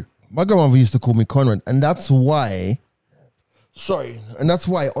call you? My grandmother used to call me Conrad, and that's why. And that's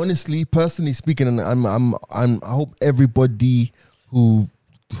why, honestly, personally speaking, and I hope everybody who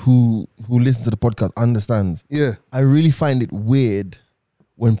listens to the podcast understands. Yeah. I really find it weird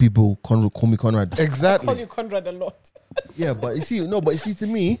when people call me Conrad. I call Exactly. you Conrad a lot. Yeah, but you see, to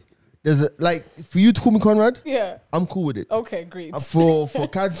me, there's for you to call me Conrad, Yeah. I'm cool with it. Okay, great. For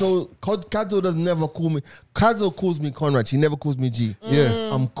Kadzo does never call me. Kadzo calls me Conrad. She never calls me G. Yeah.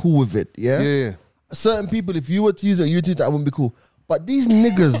 I'm cool with it. Yeah. Yeah. Certain people, if you were to use it, you I wouldn't be cool. But these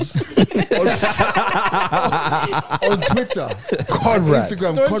niggas on Twitter, Conrad.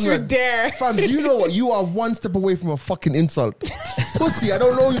 Instagram, Don't Conrad. you dare. Fam, do you know what? You are one step away from a fucking insult. Pussy, I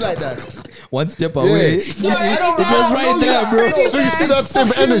don't know you like that. one step away. Yeah. It was right there, bro. So you see that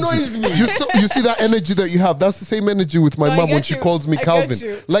same annoys me. energy. You see that energy that you have. That's the same energy with my No, I mom when get she you. calls me I get Calvin.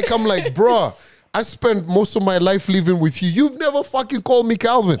 you. Like I'm like, bruh, I spent most of my life living with you. You've never fucking called me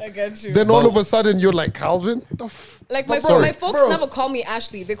Calvin. I get you. Then all of a sudden you're like Calvin. Like my Sorry. folks Bro. never call me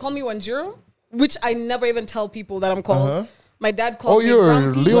Ashley. They call me Wanjiro, which I never even tell people that I'm called. My dad calls Oh, me you're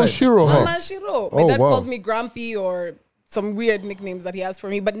Grumpy. Leo Shiro, huh? Mama Shiro. My Oh, dad wow. calls me Grumpy or some weird nicknames that he has for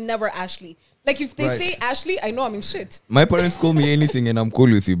me, but never Ashley. Like if they Right. say Ashley, I know I'm in shit. My parents call me anything and I'm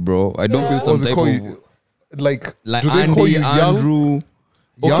cool with it, bro. I don't feel Oh, some they type call of you like like do they Andy, call you young? Andrew.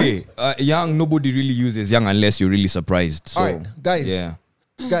 Young? Okay, young. Nobody really uses young unless you're really surprised. So, All right, guys. yeah.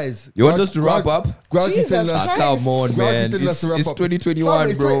 Guys, You want us to wrap up? Grouchy's Jesus telling us. Christ. Come on, Grouchy's man. telling us It's, to wrap it's up. 2021, Fam,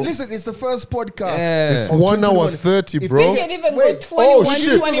 it's bro. listen, it's the first podcast. Yeah. of 1 hour 2021. 30, If bro. You can't even Wait, go 21, oh,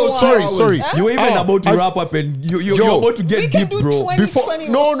 shit. 21. Sorry. You were even Ah, about to I- wrap up and you're Yo. about to We get can deep, do bro. 20. Before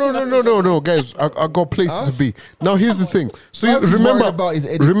 21. no, guys, I got places to be. Now here's the thing. So you Grouchy's remember, worried about his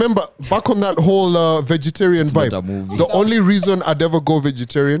edit. remember back on that whole vegetarian It's not vibe. a movie. The only reason I'd ever go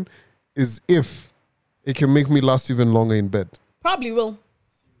vegetarian is if it can make me last even longer in bed. Probably will.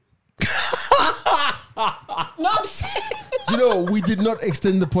 No, I'm serious. Do you know, we did not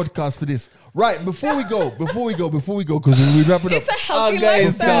extend the podcast for this. Right, before we go, because when we wrap it up, It's a healthy guys,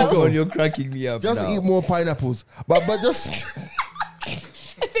 lifestyle. come on, you're cracking me up just now. eat more pineapples. But just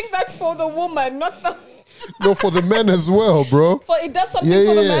I think that's for the woman, not the. No, for the men as well, bro. For it does something Yeah,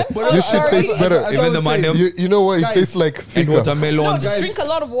 for the yeah, man. yeah. Oh, Your shit sorry. tastes better. As I Even was the man saying, them You know what? It Guys, tastes like and finger. No, watermelons. just drink a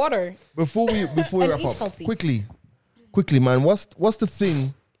lot of water. before we And wrap eat up, healthy. quickly, man, what's the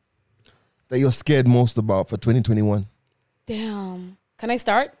thing that you're scared most about for 2021? Damn. Can I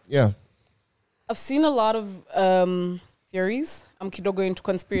start? Yeah. I've seen a lot of theories. I'm going into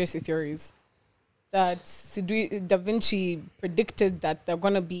conspiracy theories. That Da Vinci predicted that there are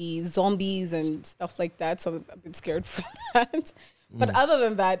going to be zombies and stuff like that. So I'm a bit scared for that. But other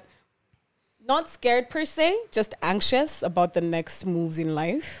than that, not scared per se, just anxious about the next moves in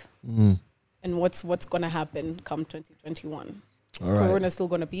life and what's going to happen come 2021. Is All right. Corona still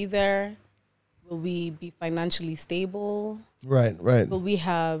going to be there? Will we be financially stable? Right. Will we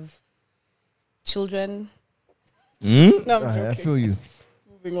have children? Hmm? No, I'm I joking. feel you.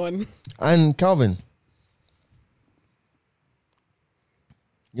 Moving on. And Calvin,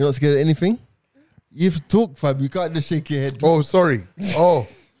 you're not scared of anything? You've talked, fam. You can't just shake your head. Oh, sorry. Oh,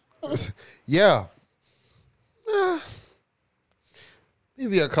 yeah.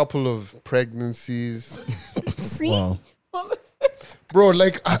 Maybe a couple of pregnancies, See? Wow. bro.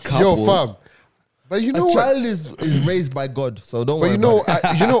 Like, yo, couple. fam. But you know A what? child is raised by God, so don't But worry you know,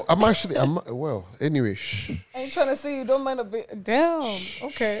 about it. I'm well. Anyway, shh. I'm trying to say you don't mind a bit. Damn.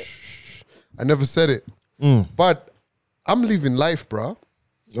 Okay. I never said it. But I'm living life, bro.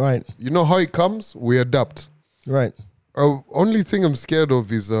 Right, You know how it comes? We adapt. right. Only thing I'm scared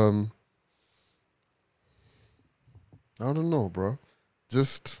of is I don't know, bro.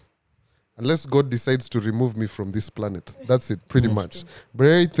 Just unless God decides to remove me from this planet, that's it, pretty much. But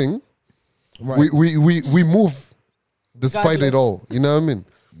everything, Right. we move despite it Regardless. all. You know what I mean?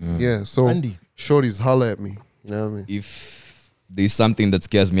 Yeah. So Andy. shorties holler at me. You know what I mean? If there's something that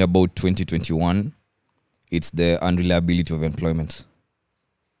scares me about 2021, it's the unreliability of employment.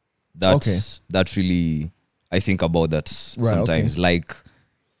 That really, I think about that Right, sometimes. Like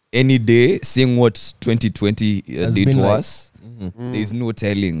any day, seeing what 2020 Has did been to like. us, there's no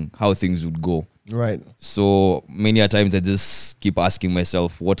telling how things would go. Right. So many a times I just keep asking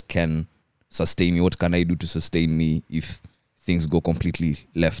myself, what can sustain me? What can I do to sustain me if things go completely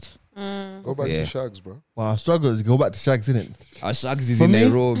left? Go back Yeah. to Shags, bro. Wow, struggles. Go back to Shags, innit? Our Sharks is For in me?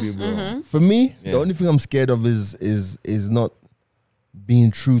 Nairobi, bro. For me, Yeah. the only thing I'm scared of is not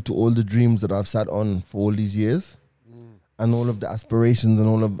being true to all the dreams that I've sat on for all these years, and all of the aspirations and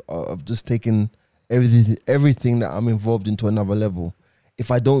all of just taking everything that I'm involved in to another level.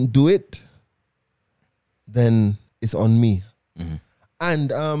 If I don't do it, then it's on me. And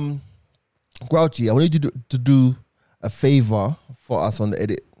Grouchy, I want you to do a favor for us on the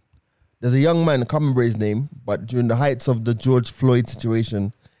edit. There's a young man, I can't remember his name, but during the heights of the George Floyd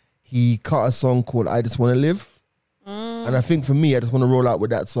situation, he cut a song called I Just Want to Live. And I think for me, I just want to roll out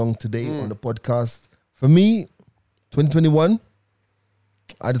with that song today on the podcast. For me, 2021,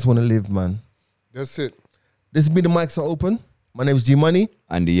 I just want to live, man. That's it. This has been The Mics Are Open. My name is G Money.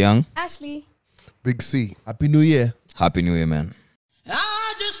 And the young, Ashley. Big C. Happy New Year. Happy New Year, man.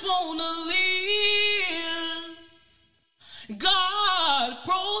 I just wanna live. God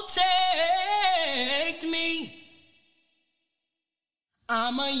protect me.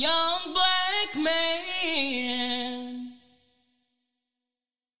 I'm a young black man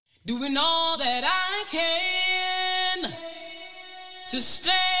doing all that I can to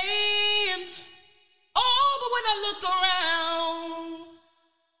stand. Oh, but when I look around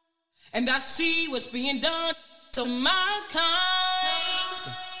and I see what's being done to my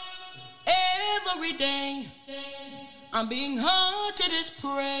kind, every day I'm being hurt to this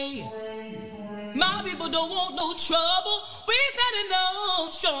prey. My people don't want no trouble. We've had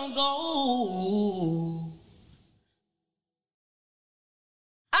enough struggle.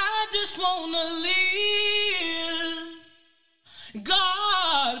 I just wanna live.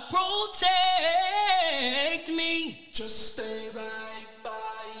 God protect me. Just stay right by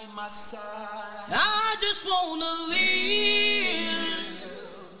my side. I just wanna live.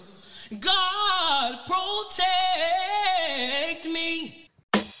 God protect me.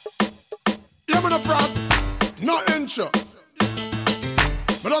 Yeah, me no frost, no intro.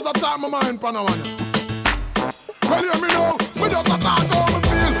 But just a talk my mind, Panama. Well, you me know, me just a talk over.